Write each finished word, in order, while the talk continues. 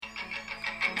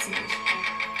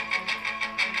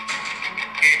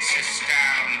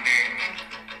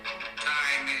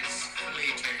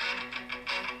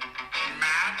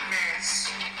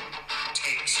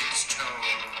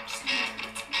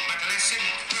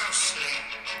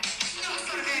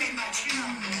I've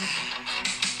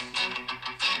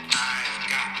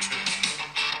got to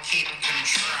keep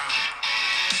control.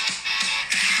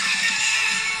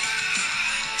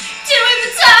 Doing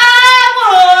the time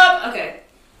warp! Okay,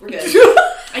 we're good.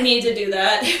 I need to do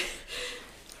that.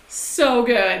 So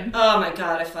good. Oh my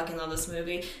god, I fucking love this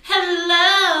movie.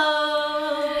 Hello!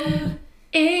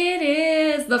 It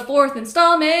is the 4th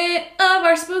installment of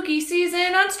our spooky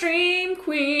season on Stream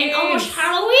Queen. And almost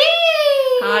Halloween!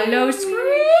 Hello, Scream!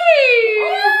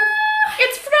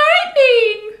 It's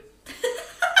frightening!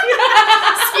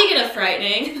 Speaking of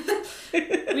frightening,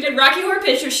 we did Rocky Horror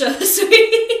Picture Show this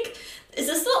week. Is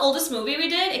this the oldest movie we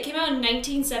did? It came out in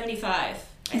 1975.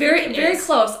 Very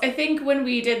close. I think when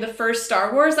we did the first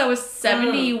Star Wars, that was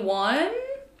 71.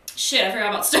 Shit, I forgot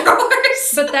about Star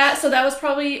Wars. But that was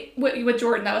probably with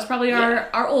Jordan. That was probably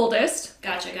our oldest.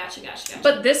 Gotcha.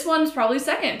 But this one's probably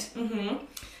second. Mm-hmm.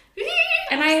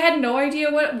 And I had no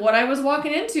idea what I was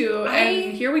walking into,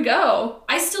 and here we go.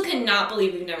 I still cannot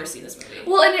believe we've never seen this movie.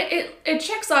 Well, and it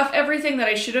checks off everything that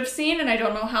I should have seen, and I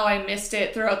don't know how I missed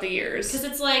it throughout the years. Because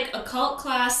it's like a cult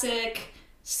classic,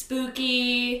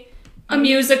 spooky, a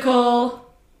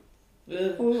musical.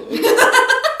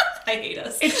 I hate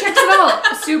us. It checks it all.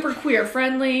 Super queer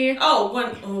friendly. I'll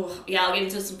get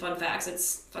into some fun facts.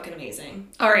 It's fucking amazing.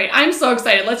 All right, I'm so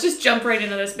excited. Let's just jump right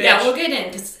into this bitch. Yeah, we'll get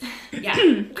in, because,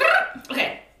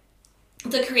 Okay.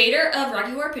 The creator of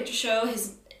Rocky Horror Picture Show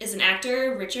is an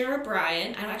actor, Richard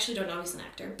O'Brien. I actually don't know if he's an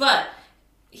actor, but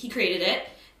he created it,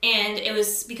 and it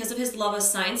was because of his love of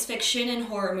science fiction and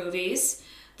horror movies.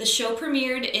 The show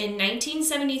premiered in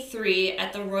 1973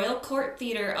 at the Royal Court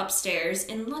Theatre upstairs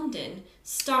in London,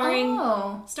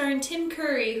 starring Tim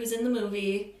Curry, who's in the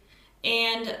movie,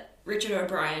 and Richard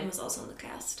O'Brien was also in the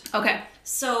cast. Okay.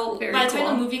 So by the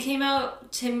time the movie came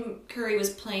out, Tim Curry was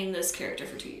playing this character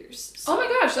for 2 years. So. Oh my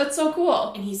gosh, that's so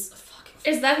cool. And he's fucking...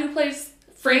 Is that who plays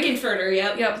Frankenfurter,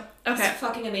 yep. Okay. He's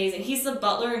fucking amazing. He's the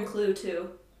butler in Clue, too.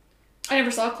 I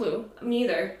never saw Clue. Me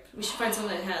either. We should find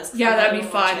someone that has. Yeah, that'd be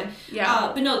fun.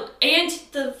 Yeah. But no, and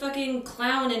the fucking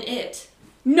clown in It.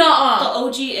 Nuh-uh. The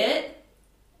OG It.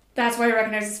 That's why I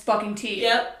recognize his fucking teeth.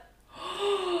 Yep.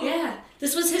 Yeah.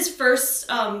 This was his first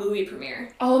movie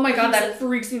premiere. Oh my god, that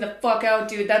freaks me the fuck out,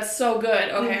 dude. That's so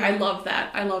good. Okay, I love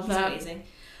that. It's amazing.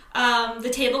 The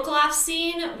tablecloth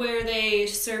scene where they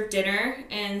serve dinner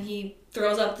and he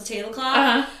throws up the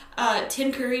tablecloth.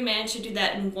 Tim Curry managed to do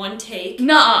that in one take.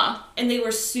 Nuh-uh. And they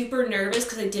were super nervous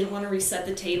because they didn't want to reset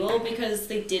the table because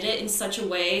they did it in such a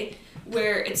way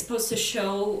where it's supposed to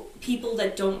show people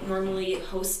that don't normally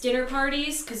host dinner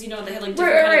parties because, they had like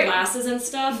different kind of glasses and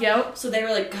stuff. Yep. So they were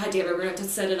like, God damn it, we're going to have to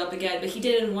set it up again. But he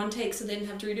did it in one take so they didn't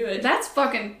have to redo it. That's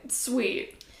fucking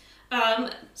sweet.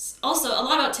 Also, a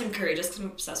lot about Tim Curry just because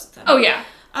I'm obsessed with him. Oh, yeah.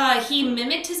 He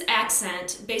mimicked his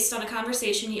accent based on a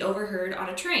conversation he overheard on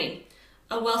a train.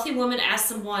 A wealthy woman asked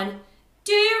someone,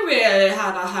 "Do you really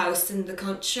have a house in the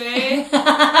country?"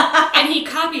 And he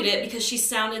copied it because she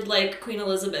sounded like Queen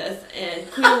Elizabeth.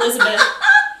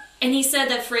 And he said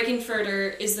that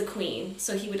Frankenfurter is the queen,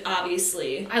 so he would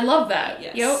obviously... I love that.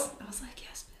 Yes. Yep. I was like,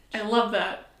 yes, bitch. I love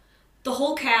that. The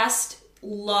whole cast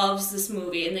loves this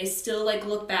movie, and they still,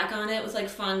 look back on it with,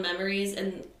 fond memories,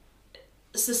 and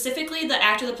specifically the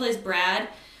actor that plays Brad...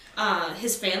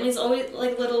 his family's always, a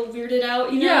little weirded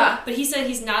out, Yeah. But he said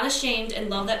he's not ashamed and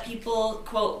love that people,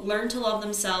 quote, learn to love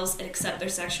themselves and accept their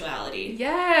sexuality.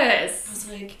 Yes. I was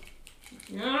like...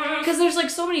 Because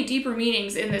there's, so many deeper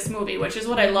meanings in this movie, which is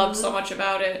what I love so much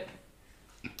about it.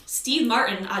 Steve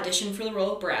Martin auditioned for the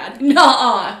role of Brad.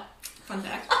 Nuh-uh. Fun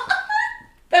fact.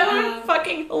 That would be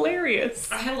fucking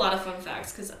hilarious. I have a lot of fun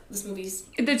facts because this movie's...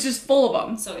 It's just full of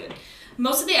them. So good.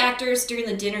 Most of the actors during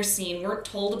the dinner scene weren't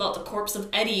told about the corpse of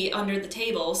Eddie under the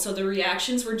table, so the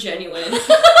reactions were genuine.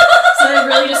 So they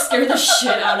really just scared the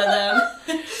shit out of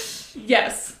them.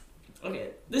 Yes.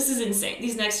 Okay, this is insane.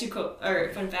 These next two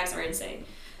fun facts are insane.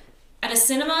 At a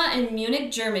cinema in Munich,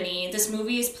 Germany, this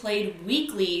movie is played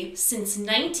weekly since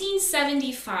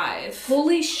 1975.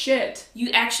 Holy shit. You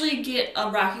actually get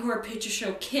a Rocky Horror Picture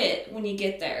Show kit when you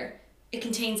get there. It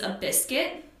contains a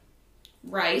biscuit,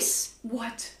 rice,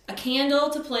 what? a candle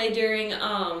to play during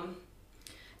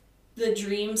the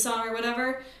Dream song or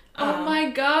whatever. Oh my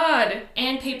god.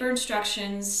 And paper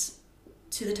instructions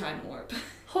to the time warp.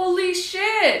 Holy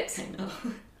shit. I know.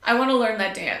 I want to learn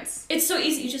that dance. It's so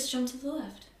easy. You just jump to the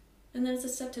left. And then it's a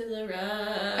step to the right.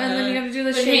 And then you have to do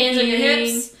the put shaking. Hands on your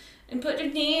hips. And put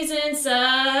your knees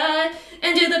inside.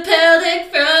 And do the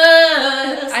pelvic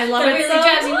thrust. I love that it really so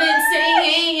drives you much.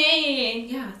 insane.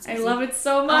 Yeah, it's I easy. love it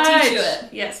so much. I'll teach you it.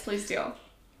 Yes, please do.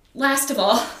 Last of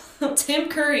all, Tim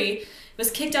Curry was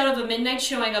kicked out of a midnight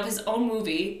showing of his own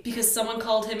movie because someone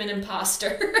called him an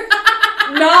imposter.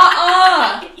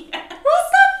 Nuh-uh. Yeah. What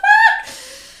the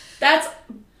fuck? That's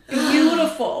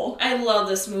beautiful. I love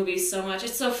this movie so much.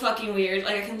 It's so fucking weird.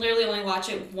 Like, I can literally only watch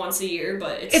it once a year,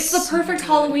 but It's the so perfect good.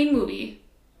 Halloween movie.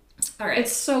 All right.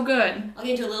 It's so good. I'll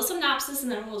get into a little synopsis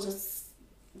and then we'll just...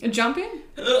 Jump in?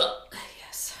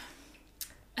 Yes.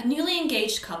 A newly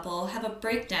engaged couple have a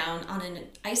breakdown on an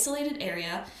isolated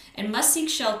area and must seek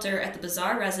shelter at the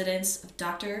bizarre residence of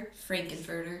Dr.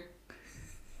 Frankenfurter.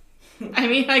 I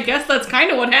mean, I guess that's kind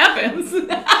of what happens. God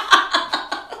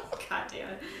damn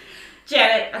it.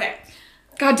 Janet. Okay.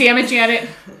 God damn it, Janet.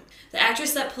 The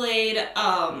actress that played,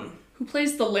 Who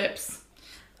plays the lips?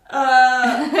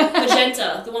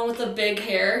 Magenta, the one with the big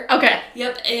hair. Okay.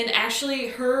 Yep, and actually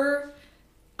her,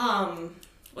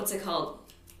 what's it called?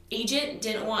 Agent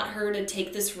didn't want her to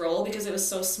take this role because it was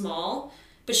so small,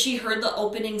 but she heard the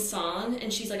opening song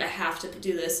and she's like, I have to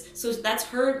do this. So that's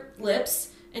her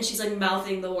lips, and she's like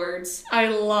mouthing the words. I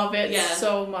love it Yeah.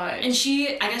 so much. And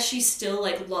I guess she still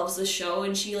like loves the show,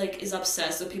 and she like is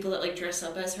obsessed with people that like dress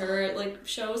up as her at like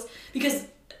shows, because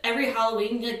every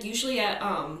Halloween, like usually at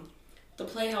the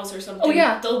Playhouse or something, Oh,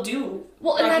 yeah. they'll do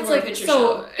Well, and Rocky that's Horror like, Picture so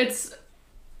Show. it's,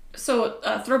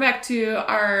 so throwback to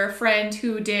our friend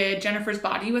who did Jennifer's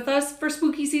Body with us for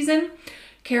spooky season.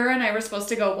 Kara and I were supposed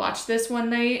to go watch this one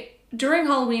night during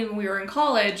Halloween when we were in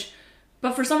college,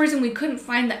 but for some reason we couldn't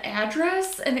find the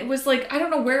address, and it was like, I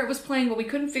don't know where it was playing, but we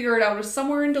couldn't figure it out. It was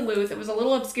somewhere in Duluth. It was a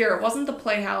little obscure. It wasn't the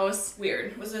Playhouse.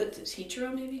 Weird. Was it the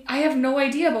teacher maybe? I have no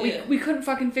idea, but Yeah. we couldn't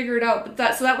fucking figure it out. But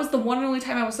that was the one and only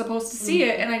time I was supposed to see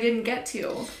it, and I didn't get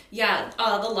to. Yeah,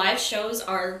 the live shows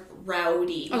are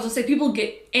rowdy. I was gonna say, people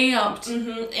get amped.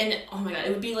 And oh my god,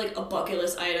 it would be like a bucket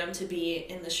list item to be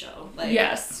in the show. Like,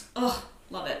 Yes. oh,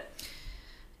 love it.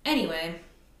 Anyway,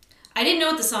 I didn't know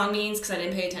what the song means because I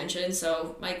didn't pay attention,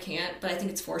 so I can't, but I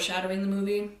think it's foreshadowing the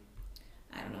movie.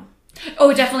 I don't know. Oh,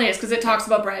 it definitely is, because it talks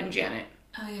about Brad and Janet.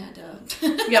 Oh yeah, duh.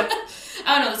 Yep.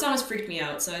 I don't know, the song has freaked me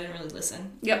out, so I didn't really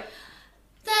listen. Yep.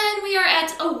 Then we are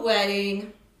at a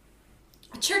wedding.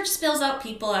 A church spills out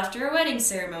people after a wedding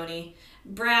ceremony.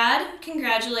 Brad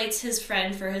congratulates his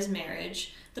friend for his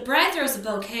marriage. The bride throws a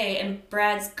bouquet, and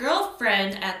Brad's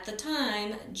girlfriend at the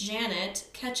time, Janet,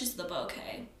 catches the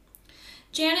bouquet.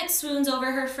 Janet swoons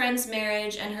over her friend's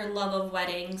marriage and her love of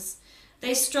weddings.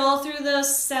 They stroll through the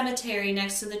cemetery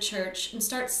next to the church and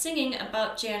start singing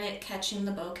about Janet catching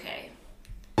the bouquet.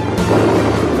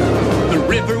 The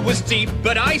river was deep,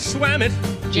 but I swam it.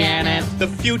 Janet, The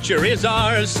future is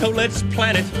ours, so let's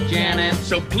plan it. Janet,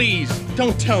 So please,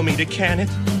 don't tell me to can it.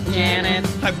 Janet,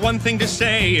 I've one thing to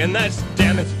say, and that's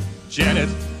damn it, Janet,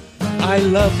 I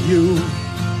love you.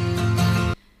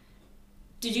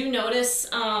 Did you notice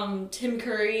Tim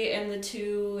Curry and the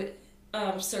two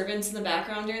servants in the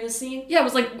background during the scene? Yeah, I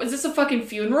was like, is this a fucking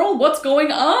funeral? What's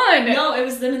going on? No, it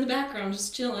was them in the background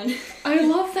just chilling. I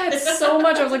love that so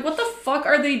much. I was like, what the fuck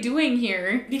are they doing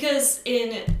here? Because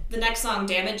in the next song,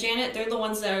 Damn It, Janet, they're the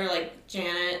ones that are like,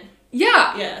 Janet.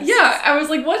 Yeah. Yes. Yeah. I was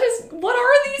like, what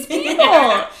are these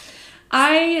people?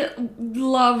 I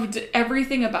loved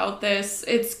everything about this.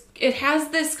 It has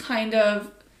this kind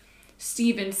of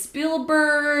Steven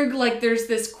Spielberg, like there's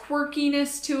this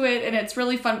quirkiness to it, and it's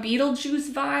really fun.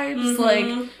 Beetlejuice vibes,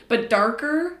 like, but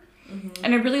darker.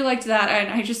 And I really liked that, and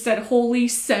I just said, holy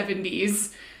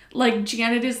 70s. Like,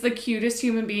 Janet is the cutest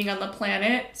human being on the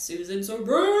planet. Susan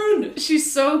Sarandon.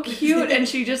 She's so cute, and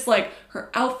she just, like,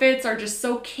 her outfits are just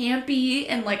so campy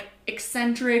and, like,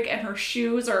 eccentric, and her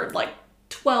shoes are, like,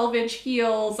 12-inch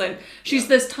heels, and she's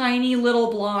this tiny little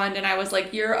blonde, and I was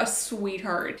like, you're a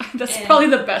sweetheart. That's And- probably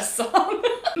the best song.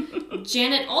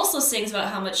 Janet also sings about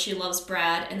how much she loves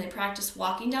Brad, and they practice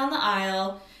walking down the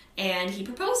aisle, and he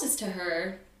proposes to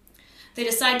her. They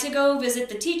decide to go visit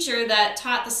the teacher that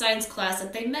taught the science class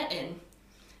that they met in.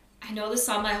 I know this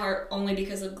song by heart only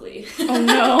because of Glee. Oh,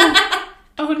 no.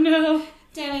 Oh, no.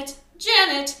 Damn it,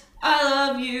 Janet, I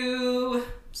love you.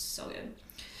 So good.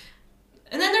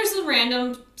 And then there's the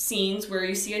random scenes where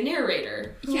you see a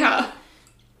narrator. Yeah.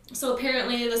 So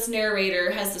apparently this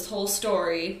narrator has this whole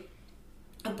story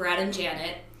of Brad and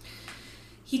Janet.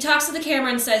 He talks to the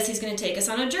camera and says he's going to take us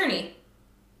on a journey.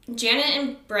 Janet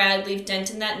and Brad leave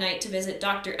Denton that night to visit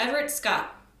Dr. Everett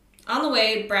Scott. On the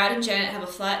way, Brad and Janet have a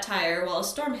flat tire while a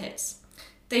storm hits.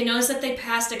 They notice that they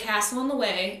passed a castle on the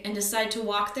way and decide to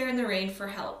walk there in the rain for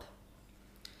help.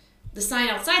 The sign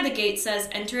outside the gate says,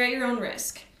 "Enter at your own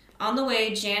risk." On the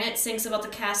way, Janet sings about the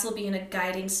castle being a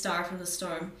guiding star from the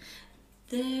storm.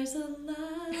 There's a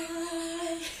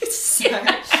light. Sorry.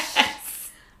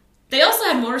 They also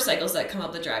have motorcycles that come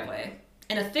up the driveway,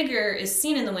 and a figure is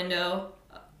seen in the window.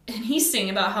 And he's singing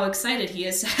about how excited he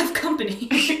is to have company.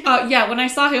 Yeah, when I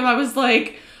saw him, I was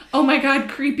like, oh my god,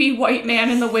 creepy white man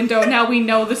in the window. Now we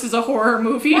know this is a horror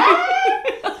movie. Yeah.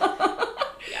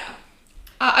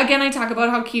 Again, I talk about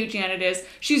how cute Janet is.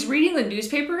 She's reading the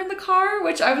newspaper in the car,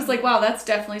 which I was like, wow, that's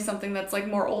definitely something that's like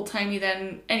more old-timey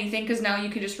than anything, because now you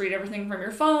can just read everything from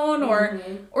your phone,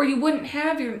 or you wouldn't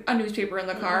have a newspaper in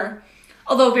the car.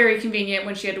 Although very convenient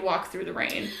when she had to walk through the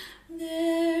rain.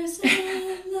 There's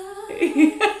a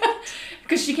light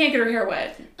Because she can't get her hair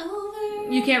wet.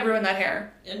 over. You can't ruin that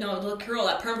hair. No, the curl,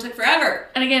 that perm took forever.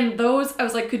 And again, those, I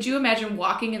was like, could you imagine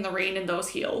walking in the rain in those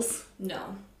heels?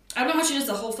 No. I don't know how she does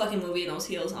the whole fucking movie in those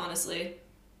heels, honestly.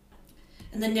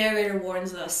 And the narrator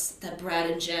warns us that Brad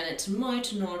and Janet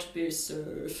might not be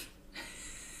safe.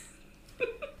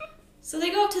 So they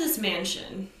go up to this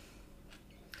mansion.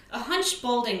 A hunched,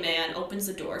 balding man opens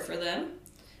the door for them.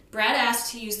 Brad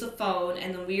asks to use the phone,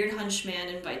 and the weird hunchman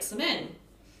invites them in.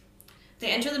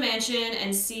 They enter the mansion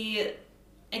and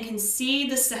can see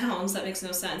the sounds, that makes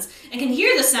no sense, and can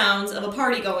hear the sounds of a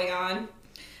party going on.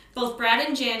 Both Brad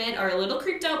and Janet are a little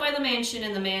creeped out by the mansion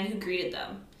and the man who greeted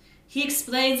them. He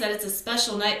explains that it's a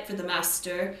special night for the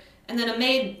master, and then a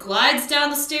maid glides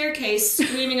down the staircase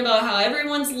screaming about how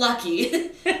everyone's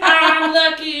lucky. I'm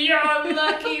lucky, you're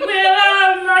lucky, we're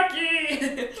all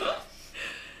lucky.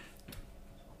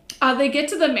 They get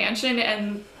to the mansion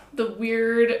and the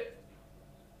weird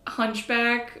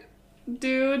hunchback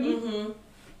dude,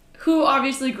 who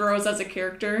obviously grows as a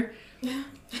character.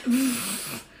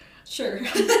 Sure.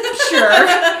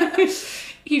 Sure.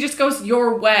 He just goes,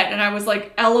 "You're wet," and I was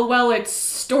like, "LOL, it's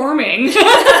storming."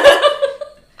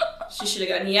 She should have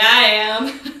gotten, "Yeah, I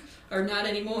am." Or not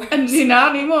anymore.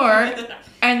 Not anymore.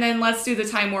 And then let's do the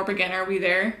time warp again. Are we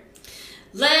there?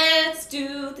 Let's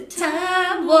do the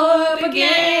time warp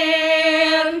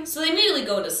again. So they immediately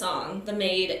go into song, the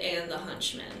maid and the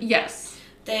hunchman. Yes.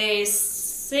 They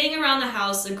sing around the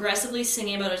house, aggressively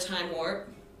singing about a time warp.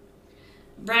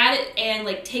 Brad and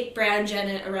take Brad and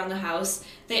Janet around the house.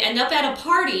 They end up at a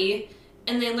party,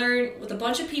 and they learn with a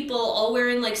bunch of people all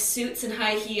wearing suits and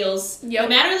high heels. Yep. No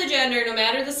matter the gender, no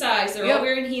matter the size, they're all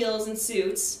wearing heels and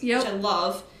suits, Yep. which I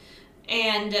love.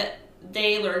 And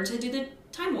they learn to do the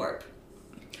time warp.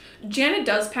 Janet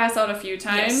does pass out a few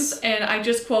times, Yes. and I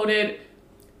just quoted,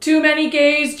 "Too many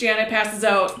gays, Janet passes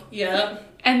out." Yep.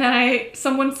 And then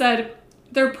someone said,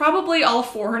 "They're probably all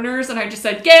foreigners," and I just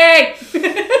said, "Gay!"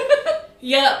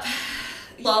 Yep.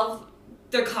 Love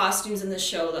their costumes in this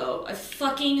show, though. I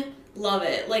fucking love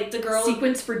it. The girl...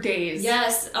 Sequence for days.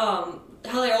 Yes, how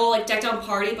they're all decked out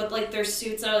party, but their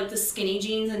suits are the skinny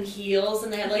jeans and heels,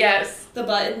 and they have Yes. the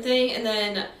button thing. And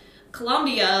then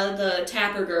Columbia, the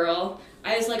tapper girl,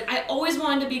 I was I always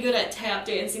wanted to be good at tap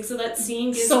dancing, so that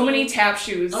scene gives So me... many tap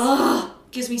shoes.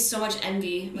 gives me so much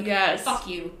envy. Yes. Fuck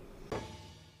you.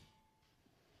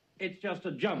 It's just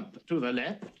a jump to the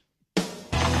left.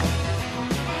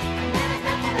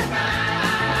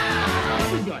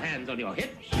 With your hands on your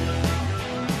hips.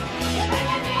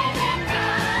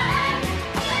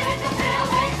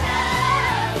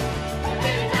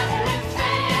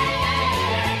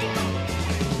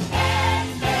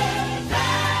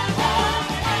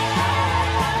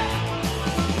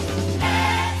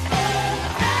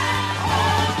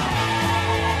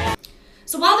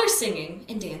 So while they're singing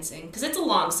and dancing, because it's a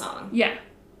long song, Yeah.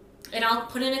 and I'll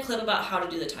put in a clip about how to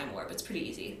do the time warp. It's pretty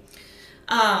easy.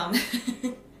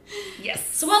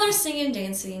 Yes. So while they're singing and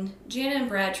dancing, Janet and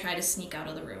Brad try to sneak out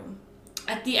of the room.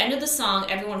 At the end of the song,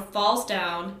 everyone falls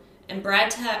down, and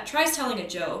Brad tries telling a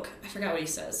joke. I forgot what he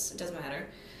says. It doesn't matter.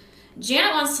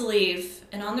 Janet wants to leave,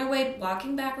 and on their way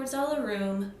walking backwards out of the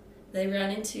room, they run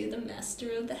into the master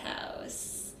of the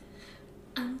house.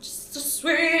 I'm just so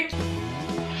sweet.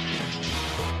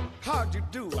 How'd you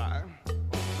do, I?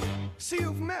 See,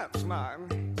 you've met my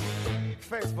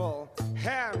faithful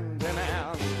hand in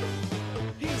hand.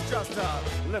 He's just a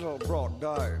little brought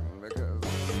down because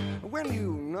when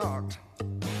you knocked,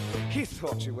 he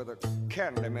thought you were the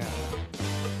candy man.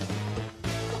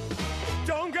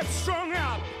 Don't get strung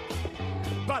out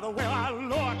by the way I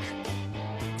look.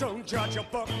 Don't judge a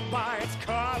book by its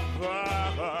cover.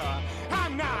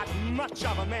 I'm not much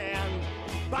of a man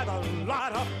by the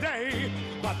light of day,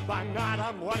 but by night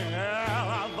I'm one hell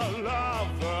of a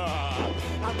lover.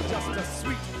 I'm just a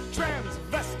sweet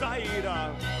transvestite.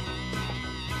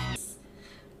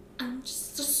 I'm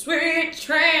just a sweet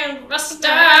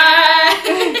transvestite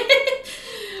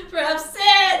from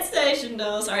Sensation.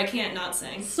 No, sorry, I can't not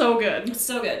sing. So good. It's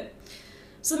so good.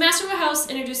 So the master of the house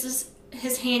introduces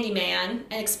his handyman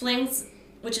and explains,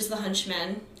 which is the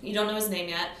hunchman. You don't know his name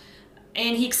yet.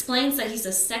 And he explains that he's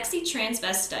a sexy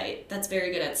transvestite that's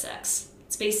very good at sex.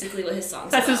 It's basically what his song's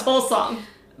That's about. his whole song.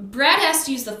 Brad has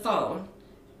to use the phone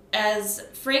as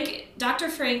Dr.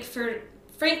 Frankfurter,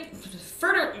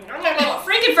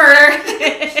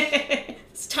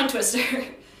 it's a tongue twister,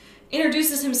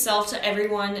 introduces himself to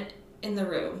everyone in the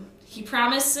room. He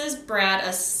promises Brad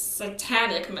a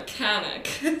satanic mechanic.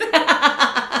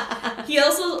 He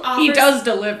also offers... He does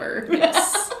deliver.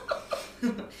 Yes.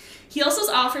 He also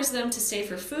offers them to stay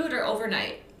for food or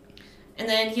overnight. And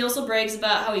then he also brags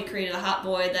about how he created a hot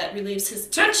boy that relieves his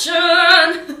tension.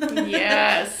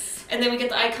 Yes. And then we get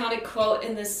the iconic quote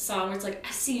in this song where it's like, I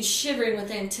see you shivering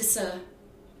with anticipation.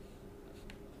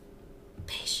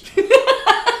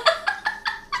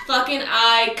 Fucking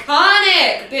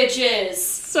iconic, bitches.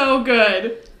 So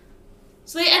good.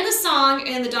 So they end the song,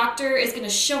 and the doctor is going to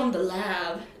show him the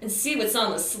lab and see what's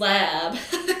on the slab.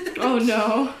 Oh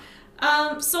no.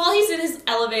 So while he's in his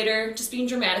elevator, just being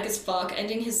dramatic as fuck,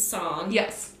 ending his song,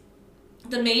 Yes.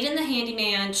 the maid and the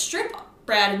handyman strip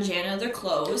Brad and Jana of their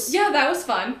clothes. Yeah, that was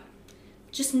fun.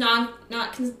 Just not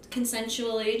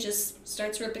consensually, just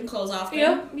starts ripping clothes off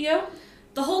them. Yep.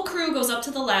 The whole crew goes up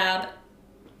to the lab,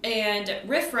 and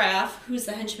Riff Raff, who's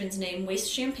the henchman's name, wastes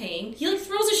champagne. He, like,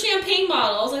 throws a champagne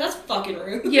bottle. I was like, that's fucking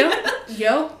rude.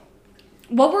 Yep.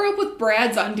 What were up with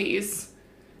Brad's undies?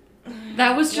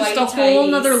 That was just Whitey a whole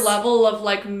tighties. nother level of,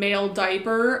 like, male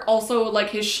diaper. Also, like,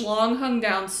 his schlong hung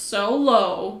down so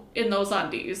low in those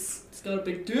undies. He's got a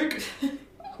big dick.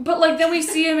 But, like, then we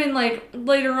see him in, like,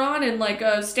 later on in, like,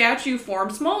 a statue form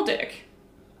small dick.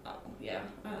 Oh, yeah.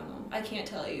 I don't know. I can't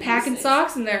tell you. these Packing things.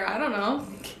 socks in there. I don't know.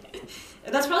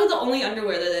 That's probably the only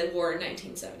underwear that they wore in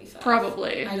 1975.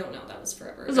 Probably. I don't know. That was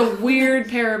forever It was a weird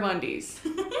pair of undies.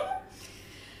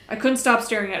 I couldn't stop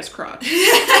staring at his crotch.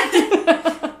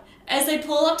 As they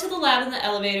pull up to the lab in the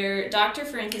elevator, Dr.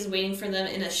 Frank is waiting for them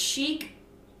in a chic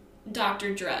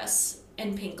doctor dress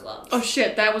and pink gloves. Oh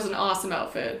shit, that was an awesome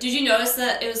outfit. Did you notice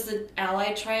that it was the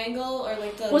Allied triangle or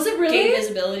like the Was it really? gay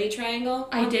visibility triangle?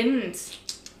 I didn't.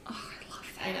 Oh, I love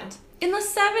that. I know. In the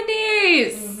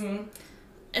 70s! Mm-hmm.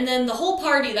 And then the whole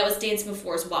party that was dancing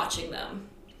before is watching them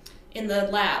in the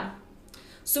lab.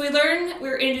 So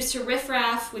we're introduced to Riff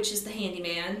Raff, which is the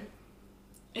handyman,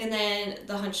 and then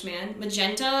the hunchman.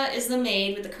 Magenta is the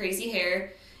maid with the crazy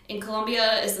hair, and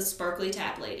Columbia is the sparkly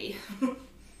tap lady.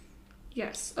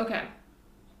 Yes, okay.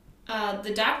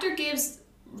 The doctor gives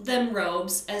them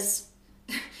robes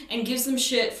and gives them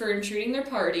shit for intruding their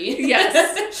party.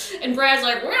 Yes. And Brad's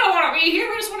like, we don't want to be here,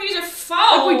 we just want to use our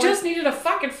phone. Like, we just needed a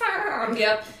fucking phone.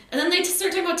 Yep. And then they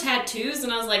start talking about tattoos,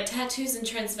 and I was like, tattoos and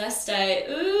transvestite.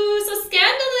 Ooh, so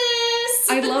scandalous.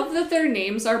 I love that their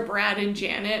names are Brad and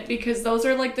Janet because those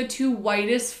are like the two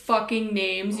whitest fucking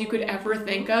names you could ever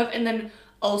think of. And then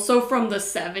also from the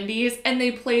 70s, and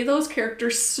they play those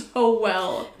characters so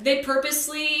well. They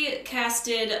purposely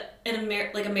casted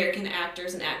American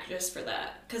actors and actresses for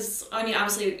that. Because, I mean,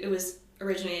 obviously it was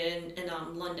originated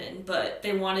in London, but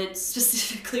they wanted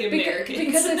specifically Americans.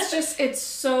 Because it's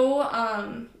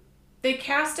so, they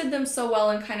casted them so well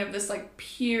in kind of this, like,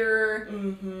 pure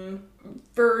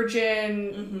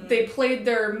virgin. Mm-hmm. They played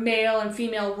their male and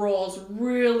female roles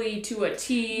really to a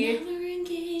T. Never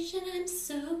engaged, and I'm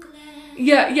so glad.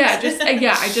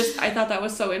 I thought that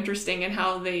was so interesting in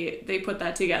how they put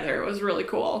that together. It was really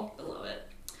cool. I love it.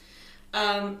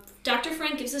 Dr.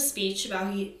 Frank gives a speech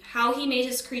about how he made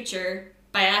his creature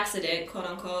by accident, quote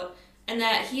unquote, and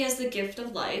that he has the gift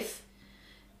of life.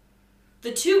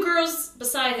 The two girls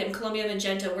beside him, Columbia and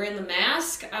Magenta, were in the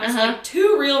mask. I was like,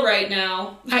 too real right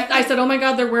now. I said, oh my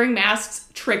god, they're wearing masks.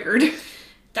 Triggered.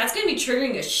 That's gonna be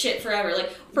triggering a shit forever.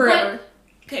 Like, forever.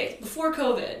 Okay, before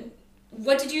COVID,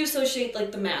 what did you associate,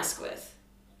 like, the mask with?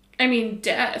 I mean,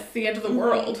 death. The end of the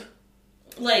world.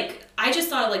 Like, I just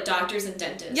thought of, like, doctors and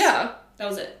dentists. Yeah. That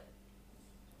was it.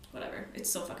 Whatever. It's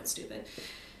so fucking stupid.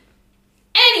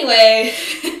 Anyway.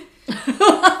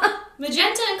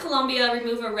 Magenta and Columbia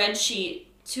remove a red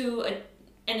sheet and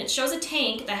it shows a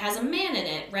tank that has a man in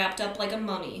it, wrapped up like a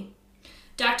mummy.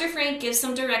 Dr. Frank gives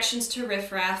some directions to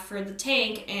Riff Raff for the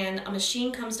tank, and a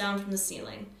machine comes down from the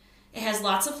ceiling. It has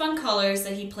lots of fun colors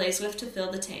that he plays with to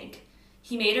fill the tank.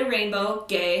 He made a rainbow,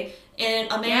 gay, and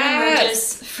a man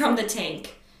emerges from the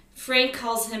tank. Frank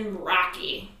calls him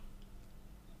Rocky.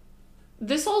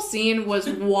 This whole scene was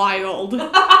wild.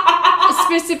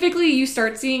 Specifically, you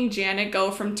start seeing Janet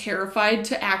go from terrified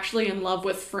to actually in love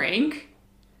with Frank.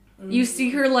 Mm-hmm. You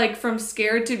see her, like, from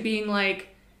scared to being, like,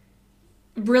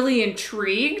 really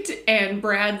intrigued, and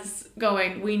Brad's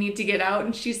going, we need to get out,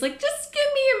 and she's like, just give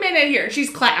me a minute here. She's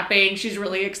clapping. She's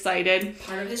really excited.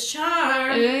 Part of his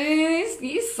charm.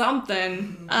 He's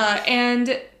something.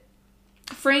 And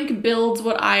Frank builds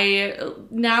what I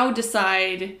now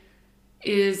decide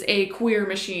is a queer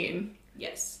machine.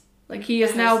 Yes. Like, he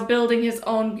is now building his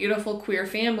own beautiful queer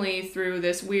family through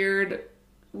this weird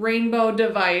rainbow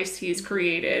device he's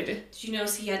created. Did you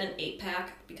notice he had an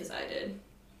 8-pack? Because I did.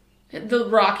 The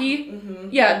Rocky? Mm-hmm.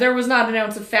 Yeah, there was not an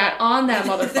ounce of fat on that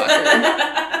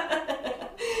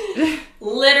motherfucker.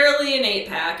 Literally an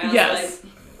 8-pack. I was Yes.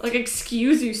 Like,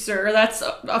 excuse you, sir. That's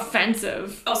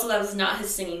offensive. Also, that was not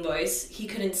his singing voice. He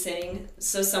couldn't sing.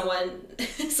 So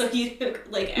he,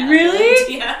 like, ad-libbed.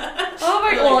 Really? Yeah. Oh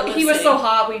my Or, god. like, Well, he was lip-sync. so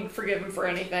hot, we'd forgive him for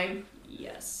anything.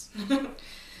 Yes.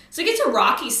 So he gets a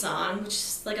Rocky song, which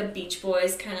is like a Beach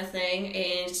Boys kind of thing,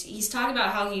 and he's talking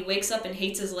about how he wakes up and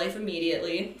hates his life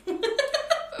immediately.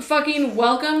 Fucking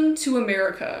welcome to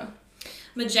America.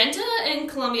 Magenta and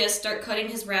Columbia start cutting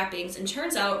his wrappings, and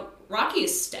turns out Rocky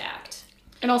is stacked.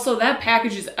 And also, that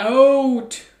package is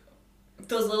out.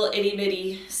 Those little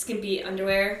itty-bitty skimpy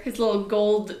underwear. His little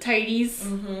gold tighties.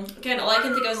 Mm-hmm. Again, all I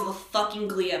can think of is the fucking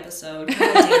Glee episode. God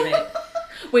damn it.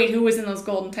 Wait, who was in those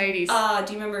golden tighties?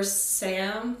 Do you remember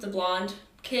Sam, the blonde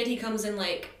kid? He comes in,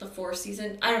 like, the 4th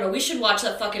season. I don't know. We should watch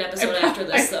that fucking episode after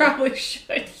this, though. I probably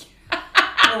should.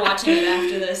 We're watching it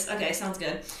after this. Okay, sounds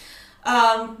good.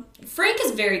 Frank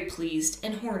is very pleased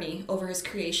and horny over his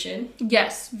creation.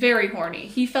 Yes, very horny.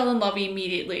 He fell in love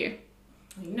immediately.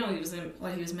 You know he was in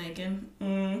what he was making.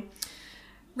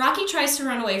 Rocky tries to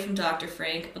run away from Dr.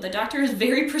 Frank, but the doctor is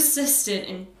very persistent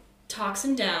and talks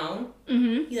him down.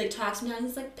 Mm-hmm. He, like, talks him down.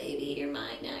 He's like, baby, you're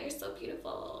mine now. You're so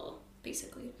beautiful.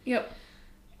 Basically. Yep.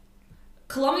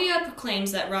 Columbia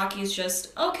proclaims that Rocky is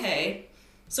just okay.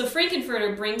 So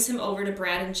Frankenfurter brings him over to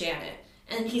Brad and Janet.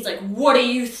 And he's like, what do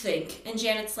you think? And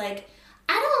Janet's like,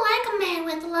 I don't like a man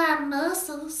with a lot of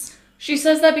muscles. She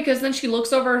says that because then she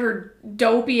looks over at her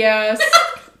dopey ass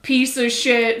piece of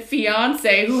shit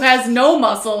fiance who has no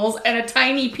muscles and a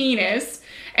tiny penis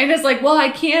and is like, well, I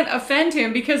can't offend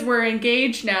him because we're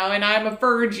engaged now and I'm a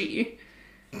virgie.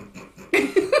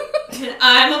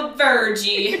 I'm a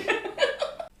virgie.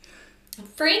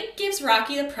 Frank gives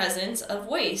Rocky the present of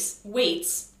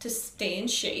weights to stay in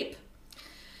shape.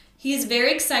 He is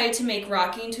very excited to make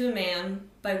Rocky into a man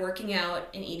by working out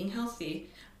and eating healthy.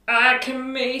 I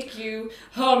can make you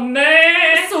a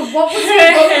man. So what was he?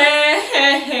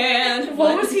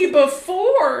 What was he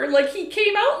before? Like, he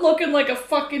came out looking like a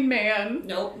fucking man.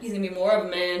 Nope, he's gonna be more of a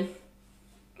man.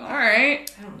 All right,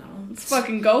 I don't know. let's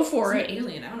fucking go for He's it. an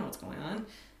alien. I don't know what's going on.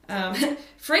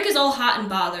 Frank is all hot and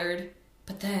bothered,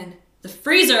 but then the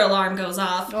freezer alarm goes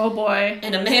off, Oh boy.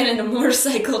 and a man in a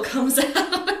motorcycle comes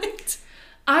out.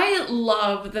 I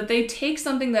love that they take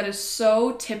something that is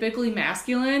so typically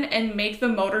masculine and make the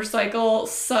motorcycle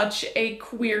such a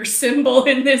queer symbol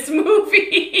in this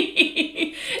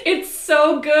movie. It's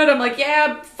so good. I'm like,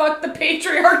 yeah, fuck the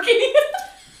patriarchy.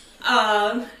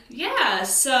 Yeah,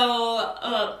 so,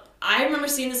 I remember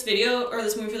seeing this video, or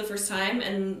this movie for the first time,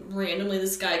 and randomly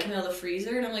this guy came out of the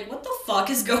freezer, and I'm like, what the fuck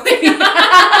is going on?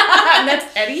 And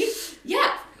that's Eddie?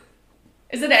 Yeah,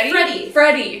 Is it Eddie?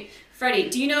 Freddie. Freddie.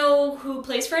 Do you know who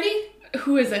plays Freddie?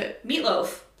 Who is it?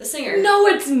 Meatloaf, the singer. No,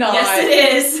 it's not. Yes, it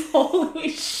is. Holy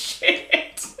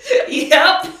shit.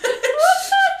 Yep. What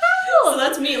the hell? So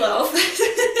that's Meatloaf.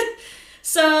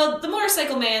 So the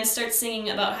motorcycle man starts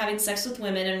singing about having sex with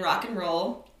women and rock and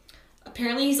roll.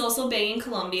 Apparently he's also banging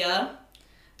Columbia.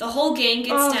 The whole gang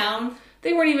gets down.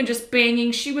 They weren't even just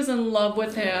banging. She was in love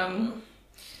with him.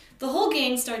 The whole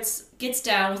gang gets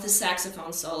down with his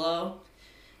saxophone solo.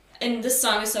 And this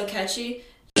song is so catchy.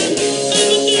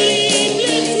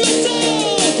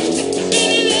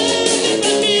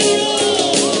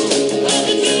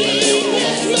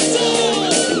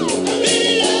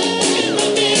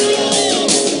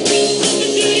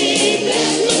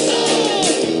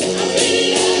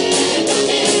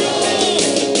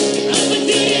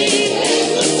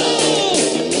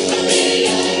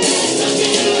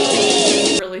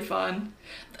 Really fun.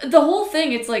 The whole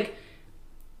thing, it's like,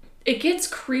 it gets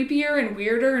creepier and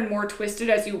weirder and more twisted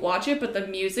as you watch it, but the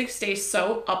music stays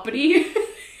so uppity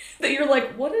that you're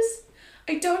like, what is...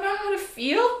 I don't know how to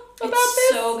feel about It's this.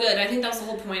 so good. I think that was the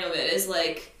whole point of it, is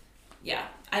like, yeah,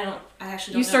 I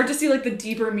actually don't You know. start to see, like, the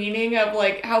deeper meaning of,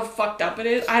 like, how fucked up it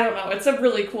is. I don't know. It's a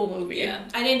really cool movie. Yeah,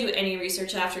 I didn't do any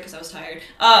research after because I was tired.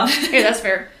 Hey, that's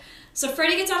fair. So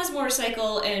Freddy gets on his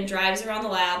motorcycle and drives around the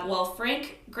lab while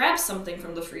Frank grabs something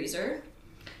from the freezer.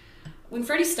 When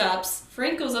Freddy stops,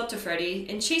 Frank goes up to Freddy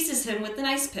and chases him with an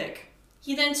ice pick.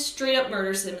 He then straight up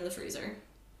murders him in the freezer.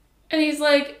 And he's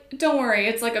like, don't worry,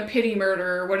 it's like a pity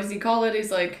murder. What does he call it?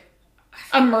 He's like,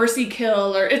 a mercy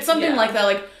kill, or it's something Yeah. like that.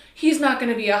 Like, he's not going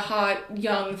to be a hot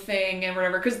young thing and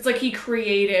whatever, because it's like he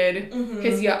created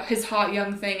his hot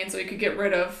young thing, and so he could get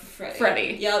rid of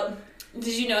Freddy. Yep.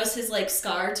 Did you notice his, like,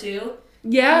 scar, too?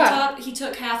 Yeah. On top, he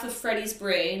took half of Freddy's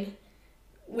brain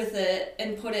with it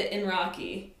and put it in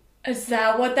Rocky. Is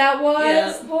that what that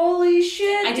was? Yeah. Holy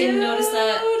shit, I didn't dude. notice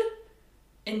that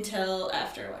until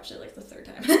after I watched it, like, the third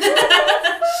time.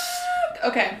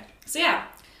 Okay. So, yeah.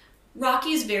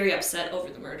 Rocky's very upset over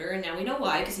the murder, and now we know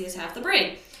why, because he has half the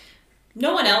brain.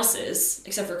 No one else is,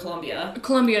 except for Columbia.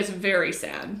 Columbia is very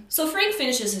sad. So Frank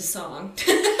finishes his song.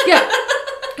 Yeah.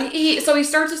 So he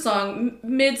starts a song,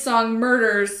 mid-song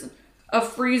murders a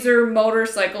freezer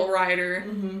motorcycle rider,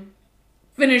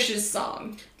 finishes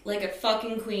song. Like a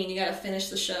fucking queen, you gotta finish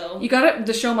the show.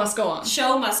 The show must go on.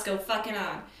 Show must go fucking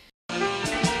on.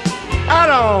 I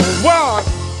don't want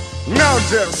no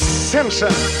dissension.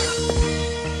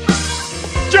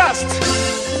 Just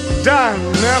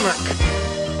dynamic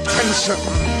tension.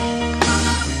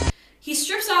 He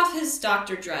strips off his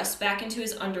doctor dress back into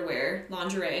his underwear,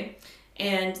 lingerie,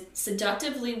 and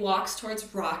seductively walks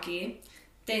towards Rocky.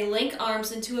 They link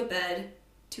arms into a bed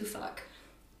to fuck.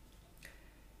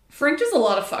 Frank does a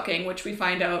lot of fucking, which we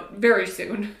find out very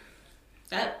soon.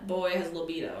 That boy has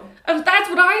libido. That's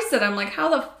what I said. I'm like, how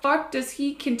the fuck does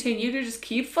he continue to just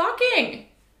keep fucking?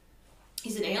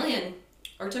 He's an alien.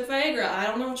 Or took Viagra. I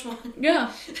don't know which one.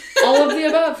 Yeah. All of the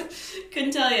above.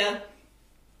 Couldn't tell ya.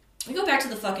 We go back to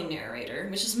the fucking narrator,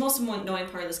 which is the most annoying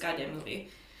part of this goddamn movie.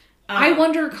 I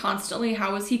wonder constantly,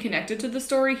 how is he connected to the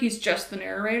story? He's just the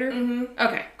narrator? Mm-hmm.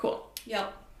 Okay, cool.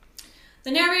 Yep.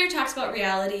 The narrator talks about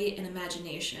reality and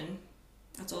imagination.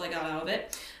 That's all I got out of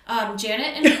it.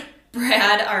 Janet and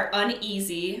Brad are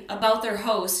uneasy about their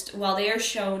host while they are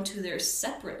shown to their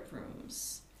separate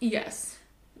rooms. Yes.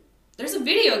 There's a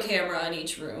video camera in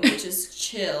each room, which is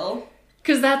chill.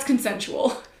 Because that's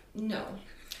consensual. No.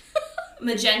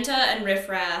 Magenta and Riff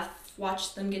Raff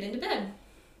watch them get into bed.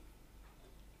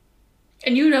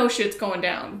 And you know shit's going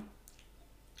down.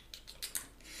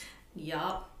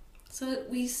 Yup. So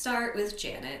we start with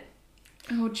Janet.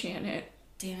 Oh, Janet.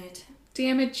 Damn it.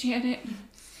 Damn it, Janet.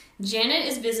 Janet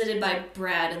is visited by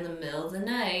Brad in the middle of the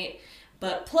night,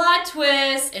 but plot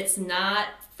twist, it's not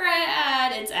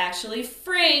Brad, it's actually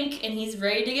Frank, and he's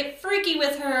ready to get freaky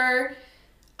with her.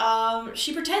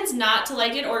 She pretends not to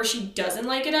like it, or she doesn't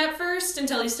like it at first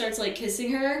until he starts, like,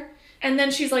 kissing her. And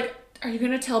then she's like, are you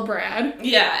gonna tell Brad?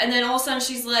 Yeah, and then all of a sudden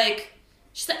she's like,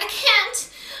 I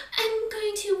can't, I'm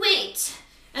going to wait.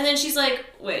 And then she's like,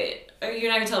 wait, you're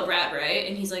not gonna tell Brad, right?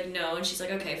 And he's like, no, and she's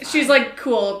like, okay, fine. She's like,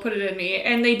 cool, put it in me.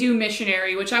 And they do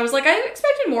missionary, which I was like, I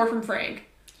expected more from Frank.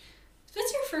 If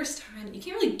it's your first time, you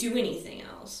can't really do anything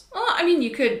else. Well, I mean, you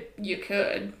could.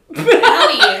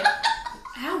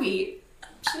 Howie.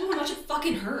 Just know how much it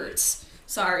fucking hurts.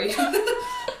 Sorry.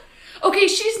 Okay,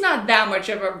 she's not that much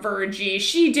of a virgie.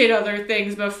 She did other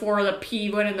things before the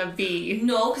P went in the V.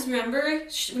 No, because remember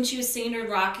when she was singing to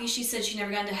Rocky, she said she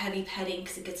never got into heavy petting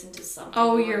because it gets into something.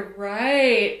 Oh, more. You're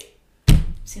right.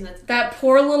 See, that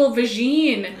poor little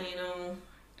vagine. I know.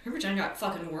 Her vagina got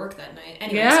fucking work that night.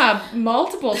 Anyways. Yeah,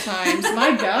 multiple times.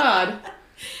 My God.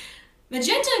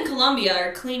 Magenta and Columbia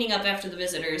are cleaning up after the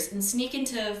visitors and sneak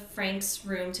into Frank's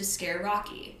room to scare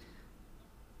Rocky.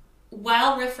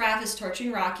 While Riff Raff is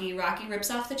torturing Rocky, Rocky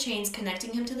rips off the chains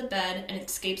connecting him to the bed and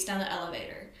escapes down the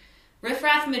elevator. Riff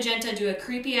Raff and Magenta do a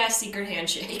creepy-ass secret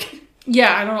handshake.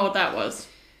 Yeah, I don't know what that was.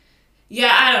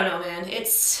 Yeah, I don't know, man.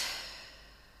 It's...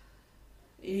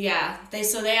 Yeah.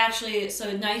 So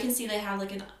now you can see they have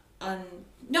like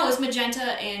no, it's Magenta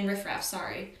and Riff Raff,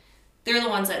 sorry. They're the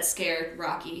ones that scared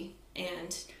Rocky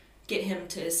and get him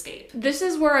to escape. This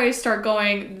is where I start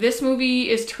going, this movie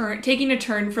is taking a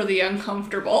turn for the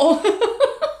uncomfortable.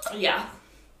 Yeah.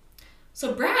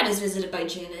 So Brad is visited by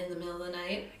Janet in the middle of the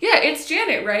night. Yeah, it's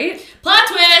Janet, right? Plot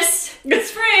twist!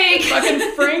 It's Frank!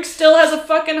 Fucking Frank still has a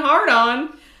fucking heart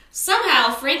on.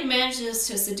 Somehow, Frank manages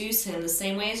to seduce him the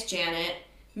same way as Janet.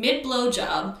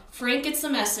 Mid-blowjob, Frank gets a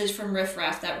message from Riff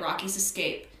Raff that Rocky's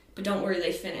escape. But don't worry,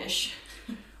 they finish.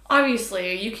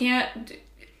 Obviously, you can't...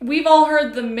 We've all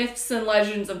heard the myths and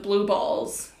legends of blue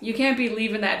balls. You can't be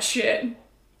leaving that shit.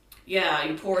 Yeah,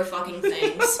 you poor fucking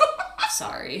things.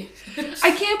 Sorry.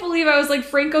 I can't believe I was like,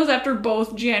 Frank goes after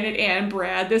both Janet and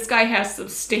Brad. This guy has some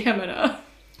stamina.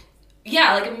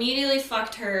 Yeah, like immediately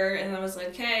fucked her, and I was like,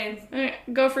 okay.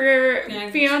 Go for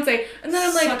your fiance. And then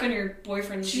I'm like, suck on your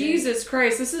boyfriend's Jesus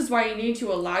Christ, this is why you need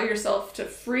to allow yourself to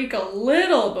freak a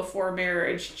little before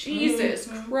marriage. Jesus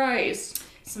Christ.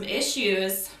 Some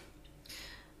issues.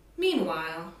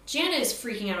 Meanwhile, Janet is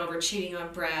freaking out over cheating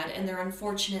on Brad and their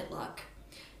unfortunate luck.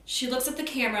 She looks at the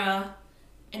camera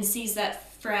and sees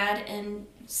that Frad and...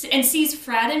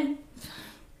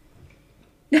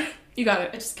 You got it.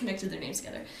 I just connected their names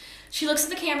together. She looks at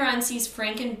the camera and sees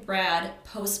Frank and Brad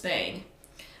post-bang.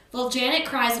 While Janet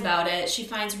cries about it, she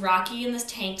finds Rocky in the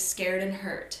tank scared and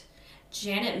hurt.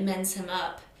 Janet mends him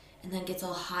up and then gets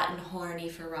all hot and horny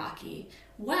for Rocky.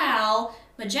 While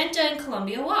Magenta and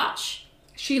Columbia watch.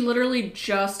 She literally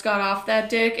just got off that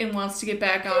dick and wants to get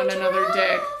back on another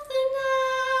dick.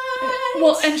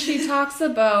 Well, and she talks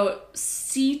about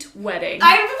seat wetting.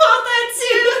 I thought that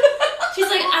too. She's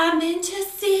like, I'm into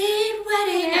seat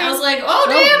wetting. I was like, oh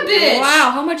damn, bitch.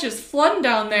 Wow, how much is flooding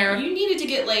down there? You needed to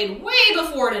get laid way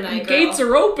before tonight, girl. Gates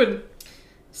are open.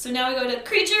 So now we go to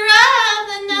Creature of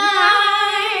the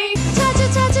Night.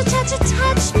 Touch, touch, touch,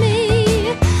 touch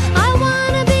me. I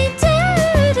wanna be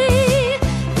dirty.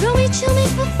 Throw me, chill me,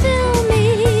 fulfill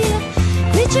me.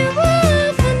 Creature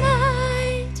of the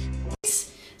night.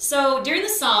 So during the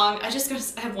song, I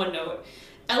have one note.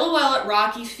 LOL at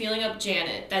Rocky feeling up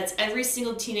Janet. That's every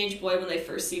single teenage boy when they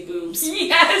first see boobs.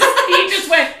 Yes, he just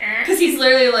went. Because he's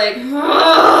literally like,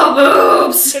 oh,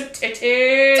 boobs.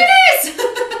 Titties. Titties.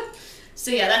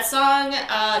 So yeah, that song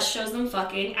shows them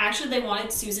fucking. Actually, they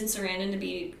wanted Susan Sarandon to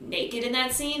be naked in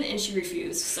that scene, and she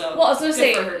refused. So Well, I was gonna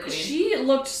good for her, say, queen. she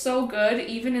looked so good,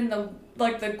 even in the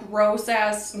gross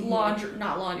ass lingerie.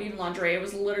 It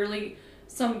was literally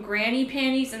some granny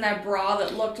panties and that bra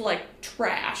that looked like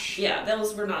trash. Yeah,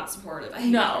 those were not supportive. I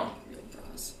hate No. real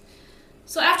bras.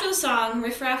 So after the song,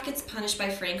 Riff Raff gets punished by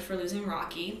Frank for losing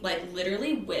Rocky, like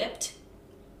literally whipped.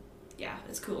 Yeah,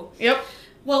 it's cool. Yep.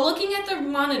 While looking at the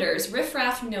monitors, Riff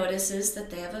Raff notices that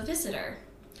they have a visitor.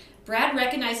 Brad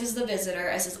recognizes the visitor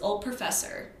as his old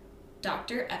professor,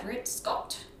 Dr. Everett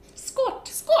Scott. Scott.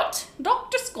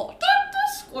 Dr. Scott.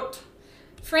 Scott.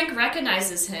 Frank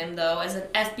recognizes him, though, as an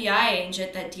FBI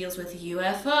agent that deals with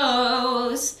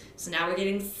UFOs. So now we're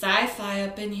getting sci-fi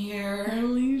up in here.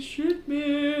 Holy shit,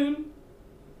 man.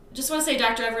 Just want to say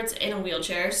Dr. Everett's in a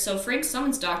wheelchair, so Frank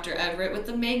summons Dr. Everett with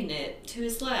the magnet to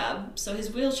his lab so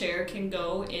his wheelchair can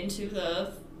go into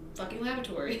the fucking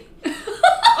laboratory.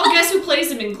 Oh, guess who plays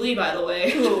him in Glee, by the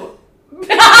way? Who?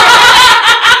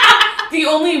 The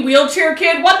only wheelchair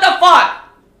kid? What the fuck?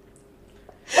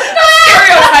 What's the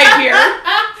stereotype here?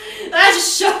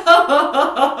 That's show.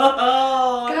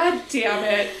 God damn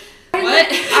it. What?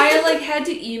 I had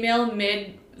to email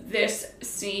mid this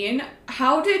scene.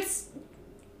 How did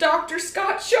Dr.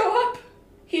 Scott show up?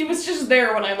 He was just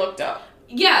there when I looked up.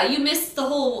 Yeah, you missed the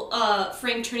whole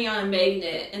Frank turning on a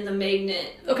magnet and the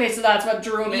magnet. Okay, so that's what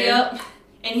drew him in. Yep.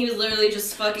 And he was literally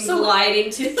just fucking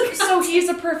gliding to the So he's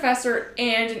a professor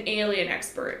and an alien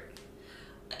expert.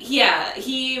 Yeah,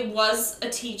 he was a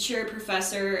teacher,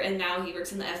 professor, and now he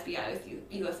works in the FBI with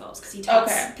UFOs because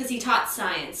he taught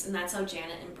science, and that's how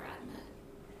Janet and Brad met.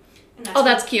 And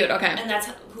That's cute. Okay. And that's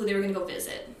who they were gonna go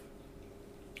visit.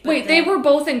 But Wait, they were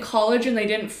both in college and they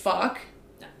didn't fuck?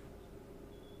 No.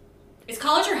 It's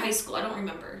college or high school. I don't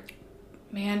remember.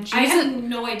 Man, I have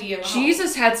no idea.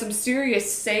 Jesus had some serious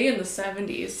say in the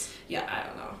 70s. Yeah, I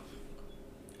don't know.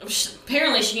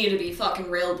 Apparently she needed to be fucking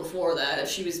railed before that if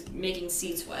she was making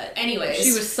seats wet. Anyways.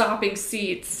 She was sopping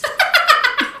seats.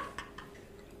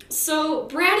 So,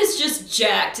 Brad is just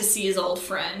jacked to see his old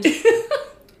friend.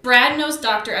 Brad knows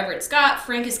Dr. Everett Scott.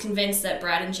 Frank is convinced that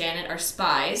Brad and Janet are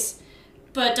spies.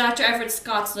 But Dr. Everett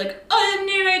Scott's like, I have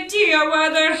no idea why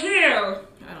they're here.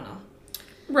 I don't know.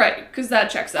 Right, because that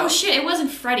checks out. Oh shit, it wasn't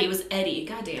Freddie, it was Eddie.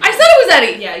 God damn it. I said it was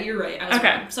Eddie! Yeah, you're right. I was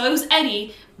Okay. wrong. So it was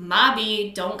Eddie.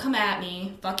 Mobby, don't come at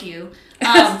me. Fuck you.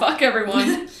 Fuck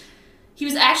everyone. He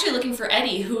was actually looking for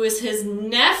Eddie, who is his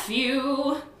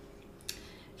nephew.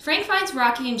 Frank finds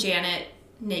Rocky and Janet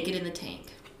naked in the tank.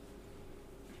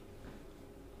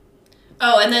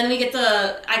 Oh, and then we get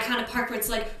the iconic part where it's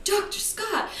like, Dr.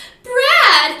 Scott,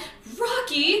 Brad,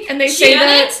 Rocky, And they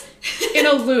Janet. say that in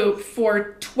a loop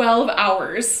for 12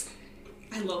 hours.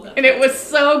 I love that. And it was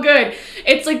so good.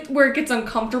 It's like where it gets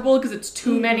uncomfortable because it's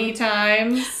too many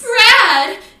times.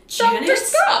 Brad, Janet, Dr.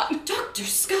 Scott. Dr.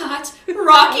 Scott,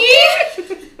 Rocky.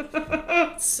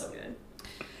 It's so good.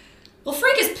 Well,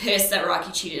 Frank is pissed that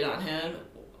Rocky cheated on him.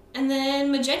 And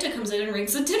then Magenta comes in and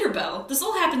rings the dinner bell. This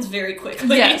all happens very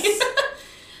quickly. Yes.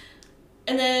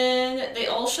 And then they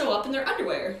all show up in their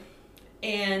underwear.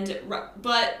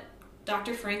 But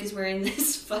Dr. Frank is wearing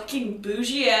this fucking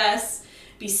bougie-ass,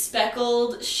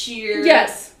 bespeckled, sheer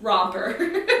Yes. romper.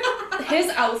 His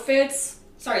outfits,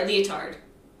 Sorry, leotard.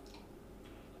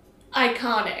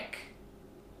 iconic.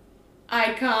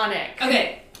 Iconic.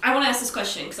 Okay, I want to ask this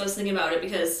question because I was thinking about it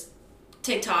because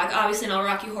TikTok, obviously not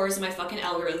Rocky Horror is in my fucking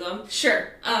algorithm.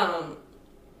 Sure.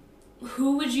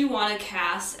 Who would you want to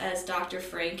cast as Dr.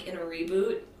 Frank in a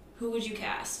reboot? Who would you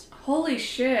cast? Holy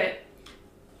shit.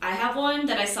 I have one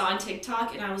that I saw on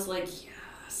TikTok and I was like,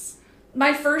 yes.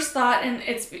 my first thought, and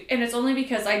it's only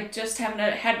because I just haven't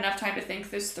had enough time to think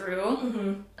this through.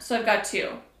 Mm-hmm. So I've got two.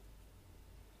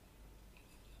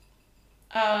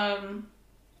 No,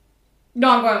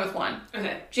 I'm going with one.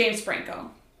 Okay. James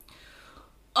Franco.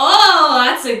 Oh,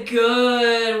 that's a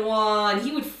good one.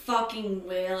 He would fucking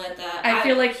wail at that. I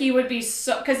feel like he would be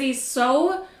so, because he's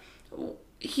so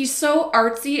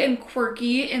artsy and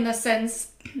quirky in the sense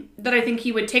that I think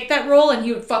he would take that role and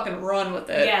he would fucking run with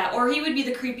it. Yeah, or he would be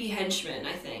the creepy henchman,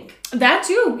 I think. That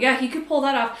too. Yeah, he could pull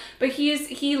that off. But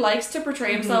he likes to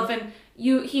portray himself, and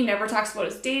he never talks about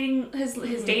his dating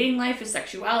dating life, his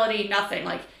sexuality, nothing.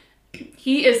 Like,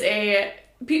 he is a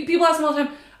people ask him all the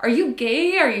time, "Are you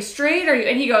gay? Are you straight? Are you?"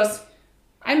 And he goes,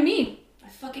 "I'm me." I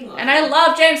fucking love And him. I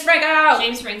love James Franco.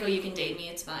 James Franco, you can date me,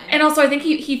 it's fine. And also, I think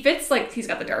he fits, like, he's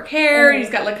got the dark hair, and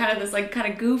he's got, like, kind of this, like,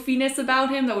 kind of goofiness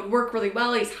about him that would work really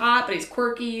well. He's hot, but he's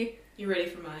quirky. You ready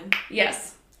for mine?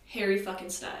 Yes. Harry fucking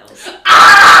Styles.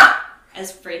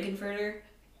 As Frankenfurter.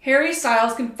 Harry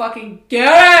Styles can fucking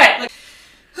get it!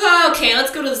 Okay,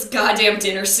 let's go to this goddamn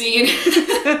dinner scene.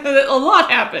 A lot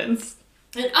happens.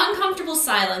 An uncomfortable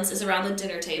silence is around the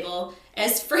dinner table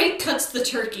as Frank cuts the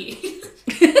turkey.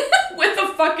 With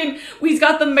a fucking... He's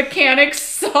got the mechanic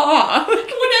saw. Whenever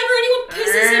anyone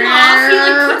pisses him off, he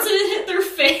like puts it and hit their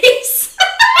face.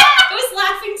 I was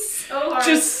laughing so hard.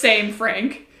 Just same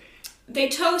Frank. They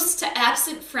toast to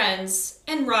absent friends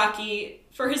and Rocky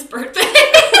for his birthday.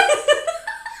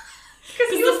 Because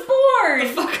he was born. The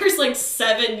fucker's like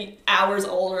 7 hours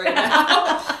old right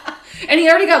now. And he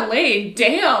already got laid.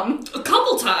 Damn. A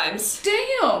couple times.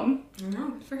 Damn. I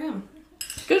know, for him.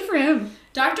 Good for him.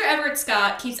 Dr. Everett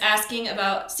Scott keeps asking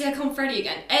about Stay at Home Freddy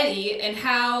again, Eddie, and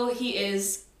how he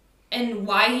is and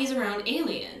why he's around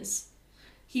aliens.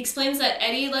 He explains that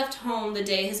Eddie left home the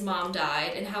day his mom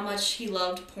died and how much he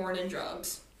loved porn and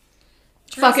drugs.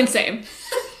 Fucking same.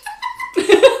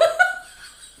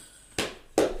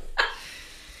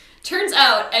 Turns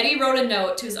out Eddie wrote a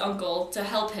note to his uncle to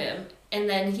help him, and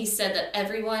then he said that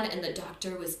everyone and the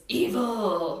doctor was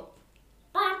evil.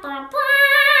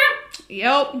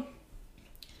 Yep.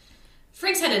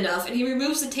 Frank's had enough, and he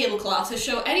removes the tablecloth to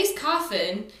show Eddie's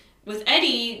coffin with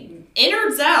Eddie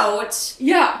innards out.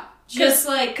 Yeah. Just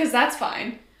like... Because that's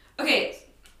fine. Okay,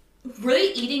 were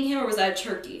they eating him or was that a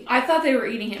turkey? I thought they were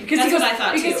eating him. That's what I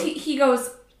thought, because too. He goes,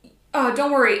 "Oh,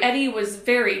 don't worry, Eddie was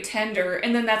very tender."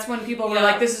 And then that's when people were Yeah.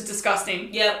 like, "This is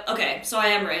disgusting." Yep, okay, so I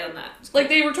am right on that. Like,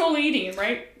 they were totally eating him,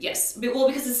 right? Yes, but, well,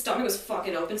 because his stomach was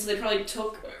fucking open, so they probably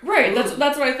took... Right,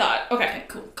 that's what I thought. Okay. Okay,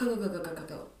 cool.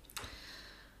 Go.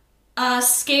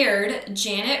 Scared,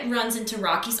 Janet runs into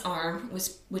Rocky's arm,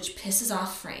 which pisses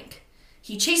off Frank.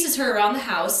 He chases her around the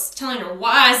house, telling her,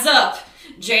 "Wise up,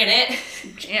 Janet."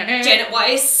 Janet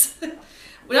Weiss.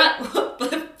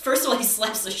 But first of all, he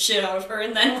slaps the shit out of her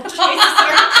and then chases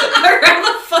her around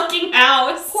the fucking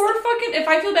house. Poor fucking... If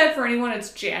I feel bad for anyone, it's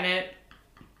Janet.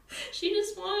 She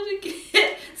just wanted to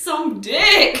get some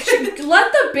dick.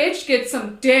 Let the bitch get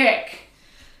some dick.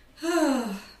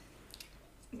 You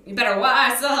better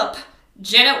wise up,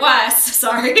 Janet Weiss.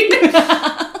 Sorry.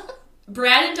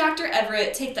 Brad and Dr.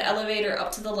 Everett take the elevator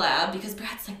up to the lab because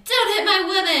Brad's like, "Don't hit my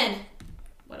women."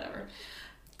 Whatever.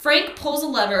 Frank pulls a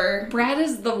lever. Brad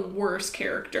is the worst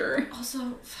character. Also,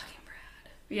 fucking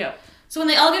Brad. Yep. So when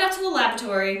they all get up to the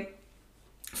laboratory,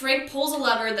 Frank pulls a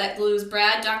lever that glues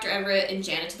Brad, Dr. Everett, and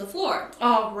Janet to the floor.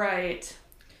 Oh, right.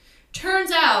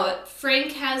 Turns out,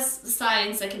 Frank has the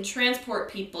science that can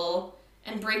transport people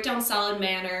and break down solid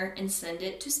matter and send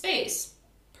it to space.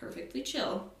 Perfectly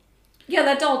chill. Yeah,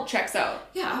 that all checks out.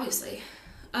 Yeah, obviously.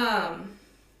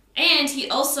 And he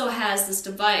also has this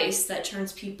device that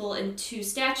turns people into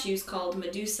statues called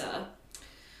Medusa.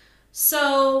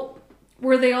 So...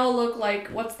 Where they all look like,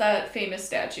 what's that famous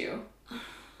statue?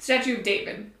 Statue of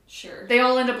David. Sure. They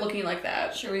all end up looking like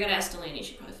that. Sure, we gotta ask Delaney.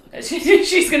 She probably fucking...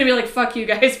 She's gonna be like, "Fuck you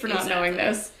guys for not knowing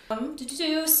this."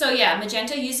 So yeah,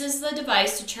 Magenta uses the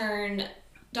device to turn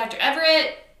Dr.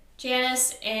 Everett,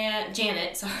 Janet and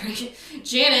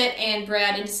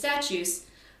Brad into statues.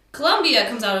 Columbia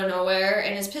comes out of nowhere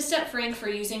and is pissed at Frank for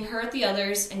using her at the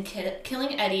others and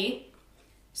killing Eddie.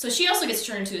 So she also gets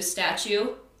turned into a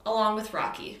statue, along with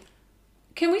Rocky.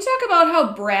 Can we talk about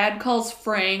how Brad calls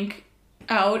Frank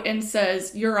out and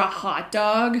says, "You're a hot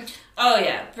dog"? Oh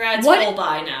yeah, Brad's What? full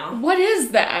by now. What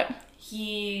is that?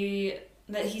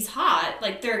 That he's hot.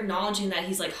 Like, they're acknowledging that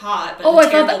he's like hot, but Oh, a I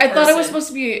terrible thought it was person. supposed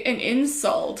to be an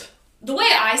insult. The way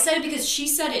I said it, because she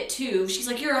said it too, she's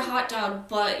like, "You're a hot dog,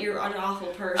 but you're an awful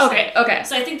person." Okay.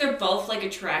 So I think they're both, like,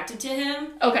 attracted to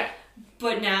him, Okay.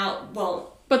 but now, well,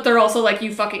 But they're also like,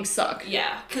 "You fucking suck."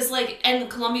 yeah. Because, like, and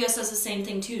Columbia says the same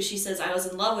thing too. She says, "I was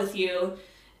in love with you,"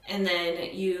 and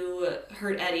then you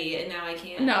hurt Eddie, and now I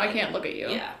can't. Now I can't look at you.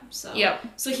 Yeah. So. Yep.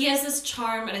 So he has this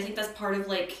charm, and I think that's part of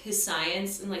like his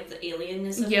science and like the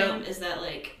alienness of him is that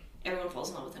like everyone falls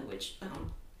in love with him. Which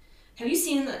have you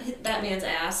seen that man's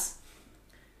ass?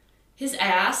 His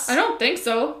ass. I don't think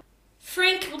so.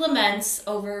 Frank laments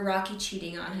over Rocky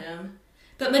cheating on him,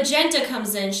 but Magenta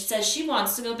comes in. She says she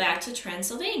wants to go back to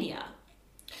Transylvania.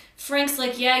 Frank's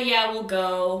like, yeah, we'll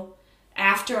go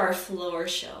after our floor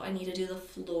show. I need to do the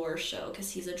floor show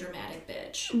because he's a dramatic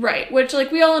bitch. Right, which,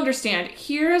 like, we all understand.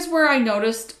 Here's where I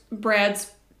noticed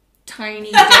Brad's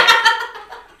tiny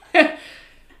dick.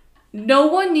 No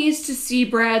one needs to see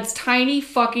Brad's tiny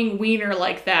fucking wiener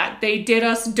like that. They did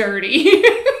us dirty.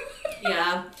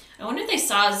 Yeah. I wonder if they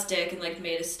saw his dick and, like,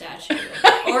 made a statue.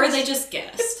 Or they just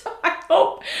guessed.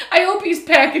 I hope he's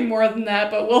packing more than that,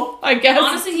 but I guess.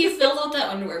 Honestly, he filled out that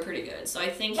underwear pretty good, so I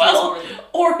think he's more than...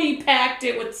 Or he packed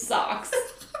it with socks.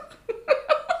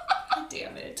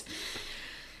 Damn it.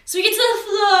 So we get to the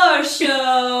floor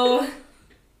show.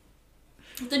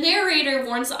 The narrator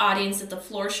warns the audience that the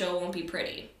floor show won't be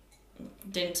pretty.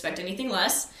 Didn't expect anything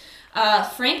less.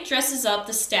 Frank dresses up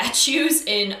the statues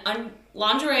in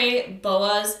lingerie,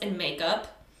 boas, and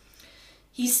makeup.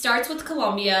 He starts with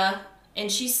Columbia,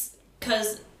 and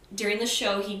because during the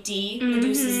show he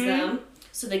de-reduces them,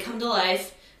 so they come to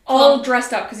life. All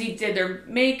dressed up, because he did their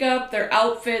makeup, their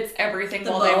outfits, everything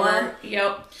while they were...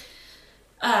 Yep.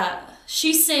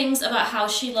 She sings about how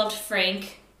she loved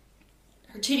Frank.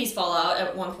 Her titties fall out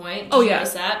at one point. Did you yeah.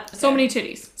 notice that? Okay. So many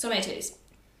titties. So many titties.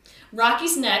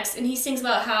 Rocky's next, and he sings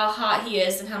about how hot he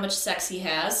is and how much sex he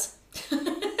has.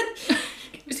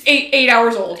 It's 8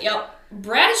 hours old. Yep.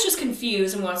 Brad is just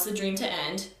confused and wants the dream to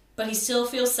end, but he still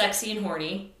feels sexy and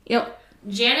horny. Yep.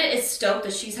 Janet is stoked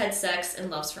that she's had sex and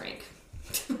loves Frank.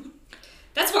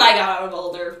 That's what I got out of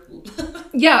Older.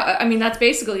 Yeah, I mean, that's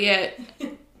basically it.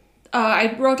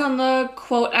 I wrote on the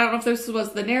quote, I don't know if this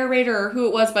was the narrator or who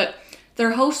it was, but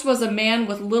their host was a man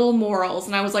with little morals,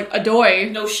 and I was like,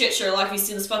 adoy. No shit, Sherlock, have you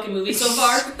seen this fucking movie so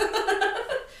far?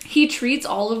 He treats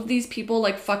all of these people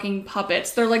like fucking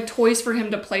puppets. They're like toys for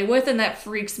him to play with, and that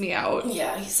freaks me out.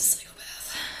 Yeah, he's a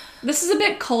psychopath. This is a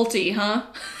bit culty, huh?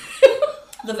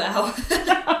 The Vow.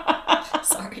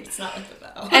 Sorry, it's not like The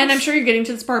Vow. And I'm sure you're getting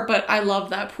to this part, but I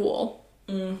love that pool.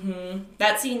 Mm-hmm.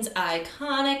 That scene's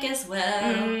iconic as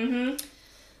well. Mm-hmm.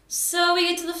 So we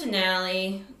get to the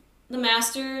finale. The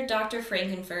master, Dr.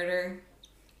 Frankenfurter,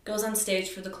 goes on stage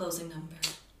for the closing number.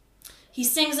 He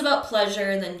sings about pleasure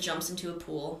and then jumps into a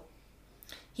pool.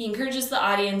 He encourages the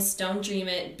audience, don't dream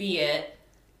it, be it.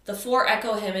 The four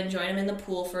echo him and join him in the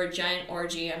pool for a giant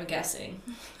orgy, I'm guessing.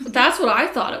 That's what I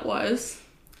thought it was.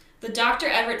 The Dr.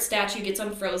 Everett statue gets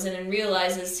unfrozen and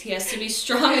realizes he has to be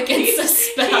strong against the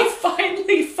spell. He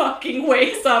finally fucking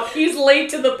wakes up. He's late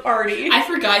to the party. I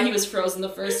forgot he was frozen the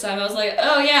first time. I was like,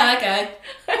 oh yeah, that guy.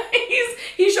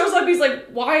 He shows up, he's like,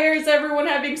 why is everyone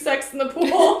having sex in the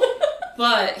pool?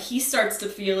 But he starts to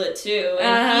feel it too.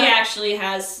 And he actually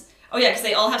has... Oh yeah, because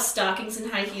they all have stockings and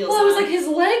high heels Well, it was on. like his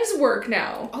legs work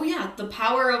now. Oh yeah, the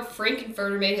power of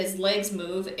Frankenfurter made his legs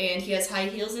move, and he has high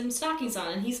heels and stockings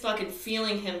on, and he's fucking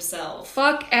feeling himself.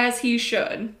 Fuck as he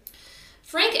should.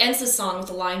 Frank ends the song with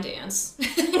a line dance,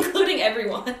 including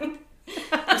everyone.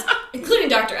 Including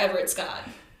Dr. Everett Scott.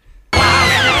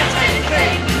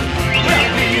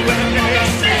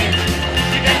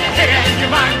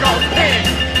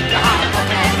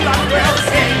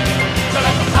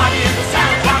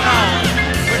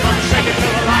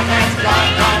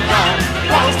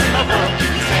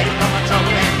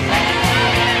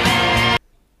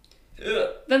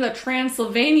 Then the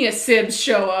Transylvania Sibs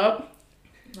show up.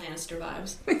 Lannister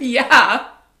vibes. Yeah.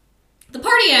 The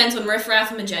party ends when Riff Raff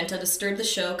and Magenta disturb the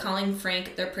show, calling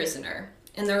Frank their prisoner.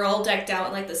 And they're all decked out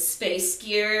in like the space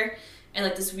gear and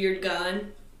like this weird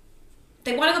gun.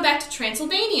 They want to go back to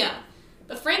Transylvania,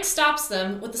 but Frank stops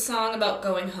them with a song about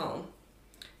going home.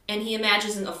 And he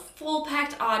imagines a full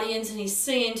packed audience and he's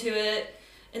singing to it.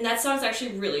 And that song's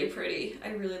actually really pretty.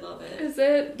 I really love it. Is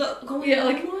it? The going Yeah,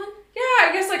 home like- one? Yeah, I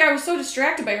guess like I was so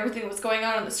distracted by everything that was going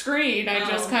on the screen. I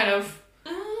just kind of...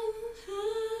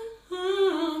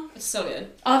 It's so good.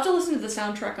 I'll have to listen to the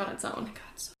soundtrack on its own.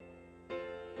 God, so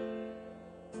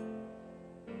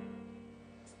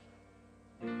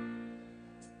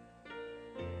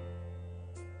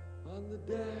On the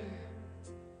day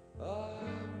I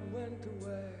went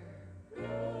away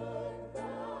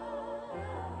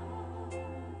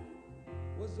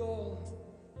was all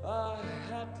I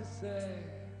had to say.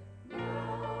 I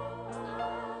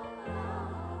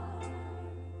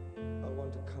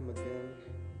want to come again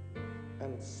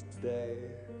and stay.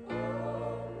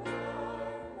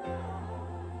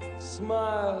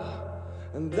 smile,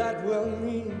 and that will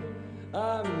mean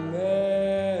I'm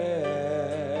married.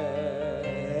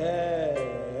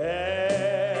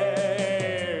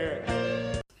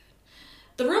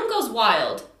 The room goes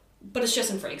wild, but it's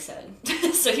just in Frank's head.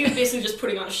 So he was basically just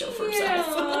putting on a show for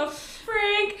himself. Yeah,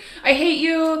 Frank, I hate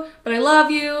you, but I love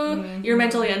you. You're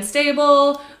mentally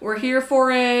unstable. We're here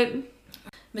for it.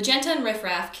 Magenta and Riff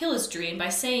Raff kill his dream by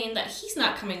saying that he's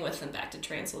not coming with them back to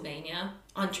Transylvania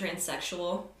on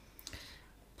transsexual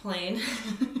plane.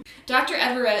 Dr.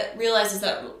 Everett realizes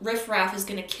that Riff Raff is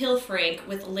going to kill Frank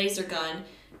with a laser gun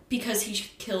because he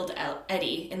killed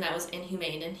Eddie, and that was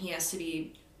inhumane, and he has to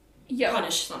be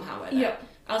punished somehow by that. Yep.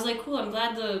 I was like, cool, I'm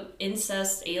glad the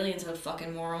incest aliens have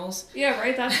fucking morals. Yeah,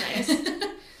 right? That's nice.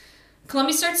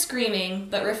 Columbia starts screaming,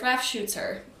 but Riff Raff shoots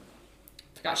her.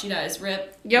 Forgot she dies.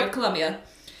 Rip. Yep. Rip Columbia.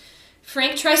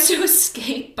 Frank tries to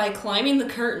escape by climbing the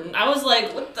curtain. I was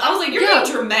like, you're being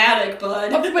dramatic,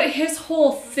 bud. But his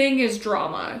whole thing is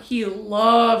drama. He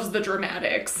loves the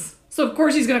dramatics. So of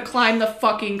course he's gonna climb the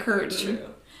fucking curtain.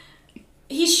 True.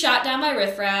 He's shot down by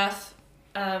Riff Raff.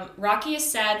 Rocky is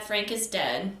sad Frank is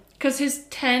dead. Because his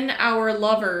 10-hour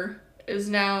lover is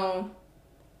now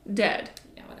dead.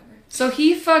 Yeah, whatever. So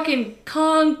he fucking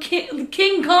King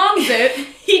Kongs it.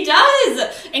 He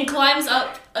does! And climbs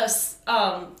up a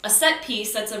set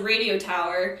piece that's a radio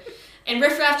tower. And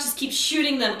Riff Raff just keeps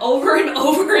shooting them over and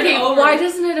over and over. Why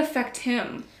doesn't it affect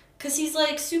him? Because he's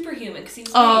like superhuman. Because he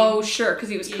was Oh, sure, because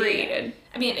he was Yeah. created.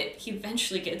 I mean, he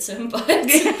eventually gets him, but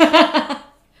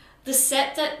the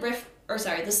set that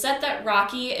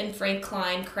Rocky and Frank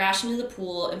climb crash into the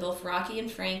pool, and both Rocky and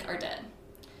Frank are dead.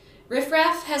 Riff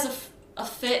Raff has a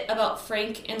fit about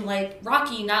Frank and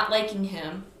Rocky not liking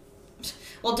him.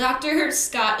 Well, Dr.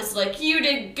 Scott is like, you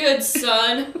did good,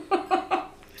 son.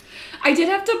 I did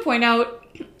have to point out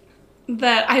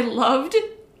that I loved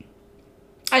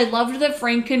that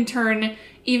Frank can turn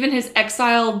even his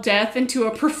exiled death into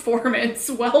a performance.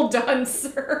 Well done,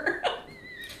 sir.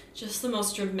 Just the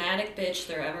most dramatic bitch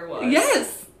there ever was.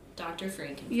 Yes. Dr.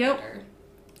 Frankenfurter. Yep.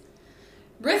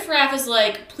 Riff Raff is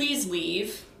like, please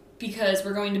leave, because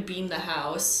we're going to beam the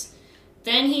house.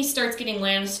 Then he starts getting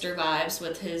Lannister vibes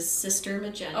with his sister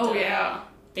Magenta. Oh, yeah.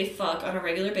 They fuck on a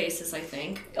regular basis, I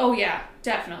think. Oh, yeah.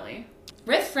 Definitely.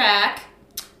 Riff Raff.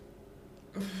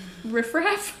 Riff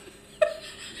Raff?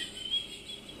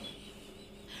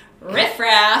 Riff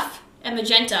Raff and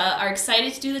Magenta are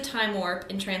excited to do the time warp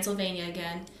in Transylvania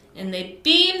again, and they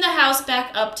beam the house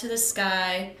back up to the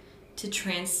sky to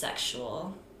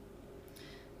transsexual.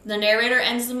 The narrator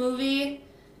ends the movie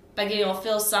by getting all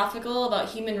philosophical about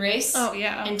human race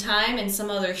and time and some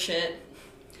other shit.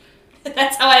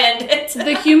 That's how I end it.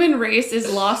 The human race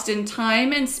is lost in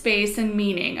time and space and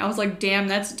meaning. I was like, damn,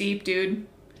 that's deep, dude.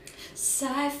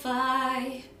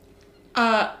 Sci-fi.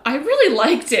 I really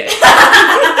liked it.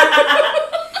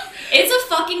 It's a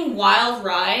fucking wild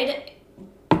ride,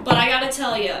 but I gotta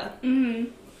tell ya.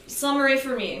 Summary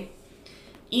for me.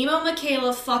 Emo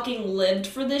Michaela fucking lived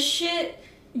for this shit.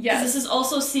 Yes. This is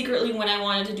also secretly when I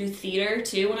wanted to do theater,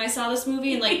 too, when I saw this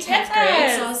movie in, 10th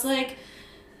grade. So I was like,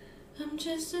 I'm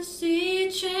just a sea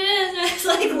chick. I was,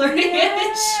 learning it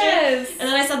and shit. And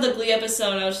then I saw the Glee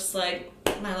episode, and I was just like,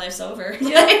 my life's over.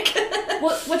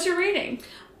 What's your rating?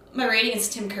 My rating is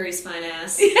Tim Curry's fine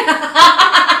ass.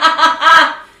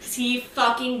 He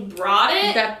fucking brought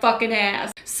it. That fucking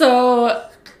ass. So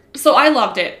I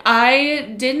loved it.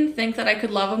 I didn't think that I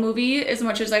could love a movie as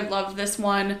much as I've loved this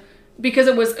one because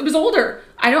it was older.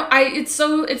 It's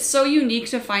so unique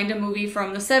to find a movie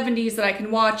from the 70s that I can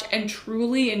watch and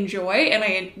truly enjoy, and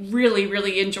I really,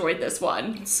 really enjoyed this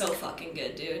one. It's so fucking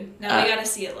good, dude. Now we gotta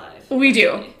see it live. We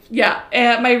do. Yeah.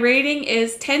 My rating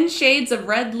is 10 shades of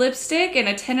red lipstick and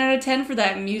a 10 out of 10 for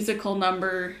that musical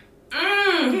number.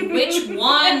 Which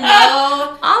one,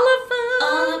 though? All of them.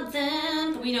 All of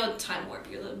them. But we know Time Warp,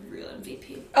 you're the real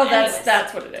MVP. Oh, Anyways.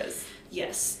 that's what it is.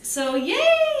 Yes. So,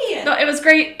 yay! No, it was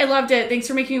great. I loved it. Thanks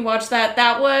for making me watch that.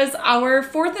 That was our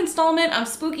 4th installment of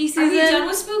Spooky Season. Are we done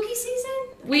with Spooky Season?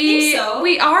 I think so.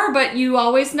 We are, but you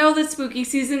always know that Spooky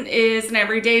Season is an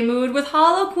everyday mood with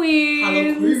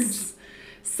Halloqueens.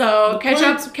 So catch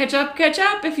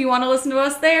up if you want to listen to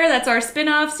us there. That's our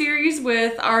spin-off series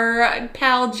with our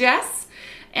pal Jess.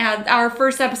 And our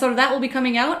first episode of that will be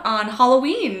coming out on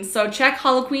Halloween. So check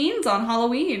Halloqueens on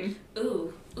Halloween.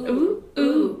 Ooh. Ooh,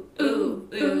 ooh, ooh,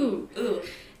 ooh, ooh.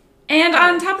 And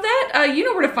on top of that, you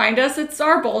know where to find us. It's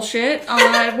our bullshit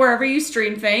on wherever you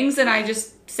stream things. And I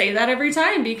just say that every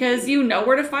time because you know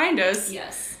where to find us.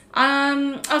 Yes.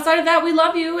 Outside of that, we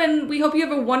love you and we hope you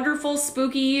have a wonderful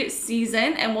spooky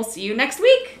season and we'll see you next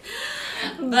week.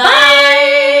 Bye.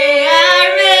 I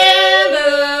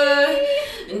remember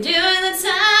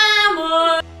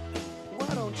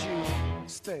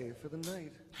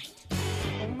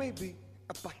maybe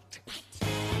a bite.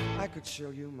 I could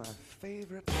show you my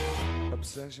favorite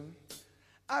obsession.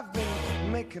 I've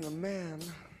been making a man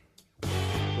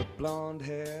with blonde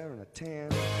hair and a tan,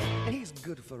 and he's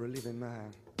good for relieving my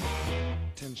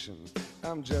tension.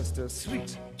 I'm just a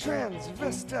sweet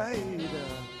transvestite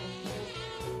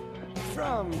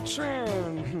from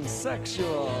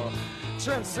transsexual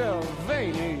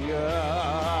Transylvania.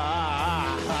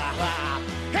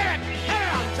 Hey,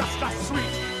 I'm just a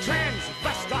sweet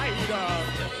transvestite from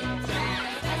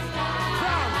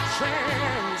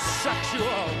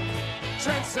transsexual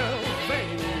Transylvania.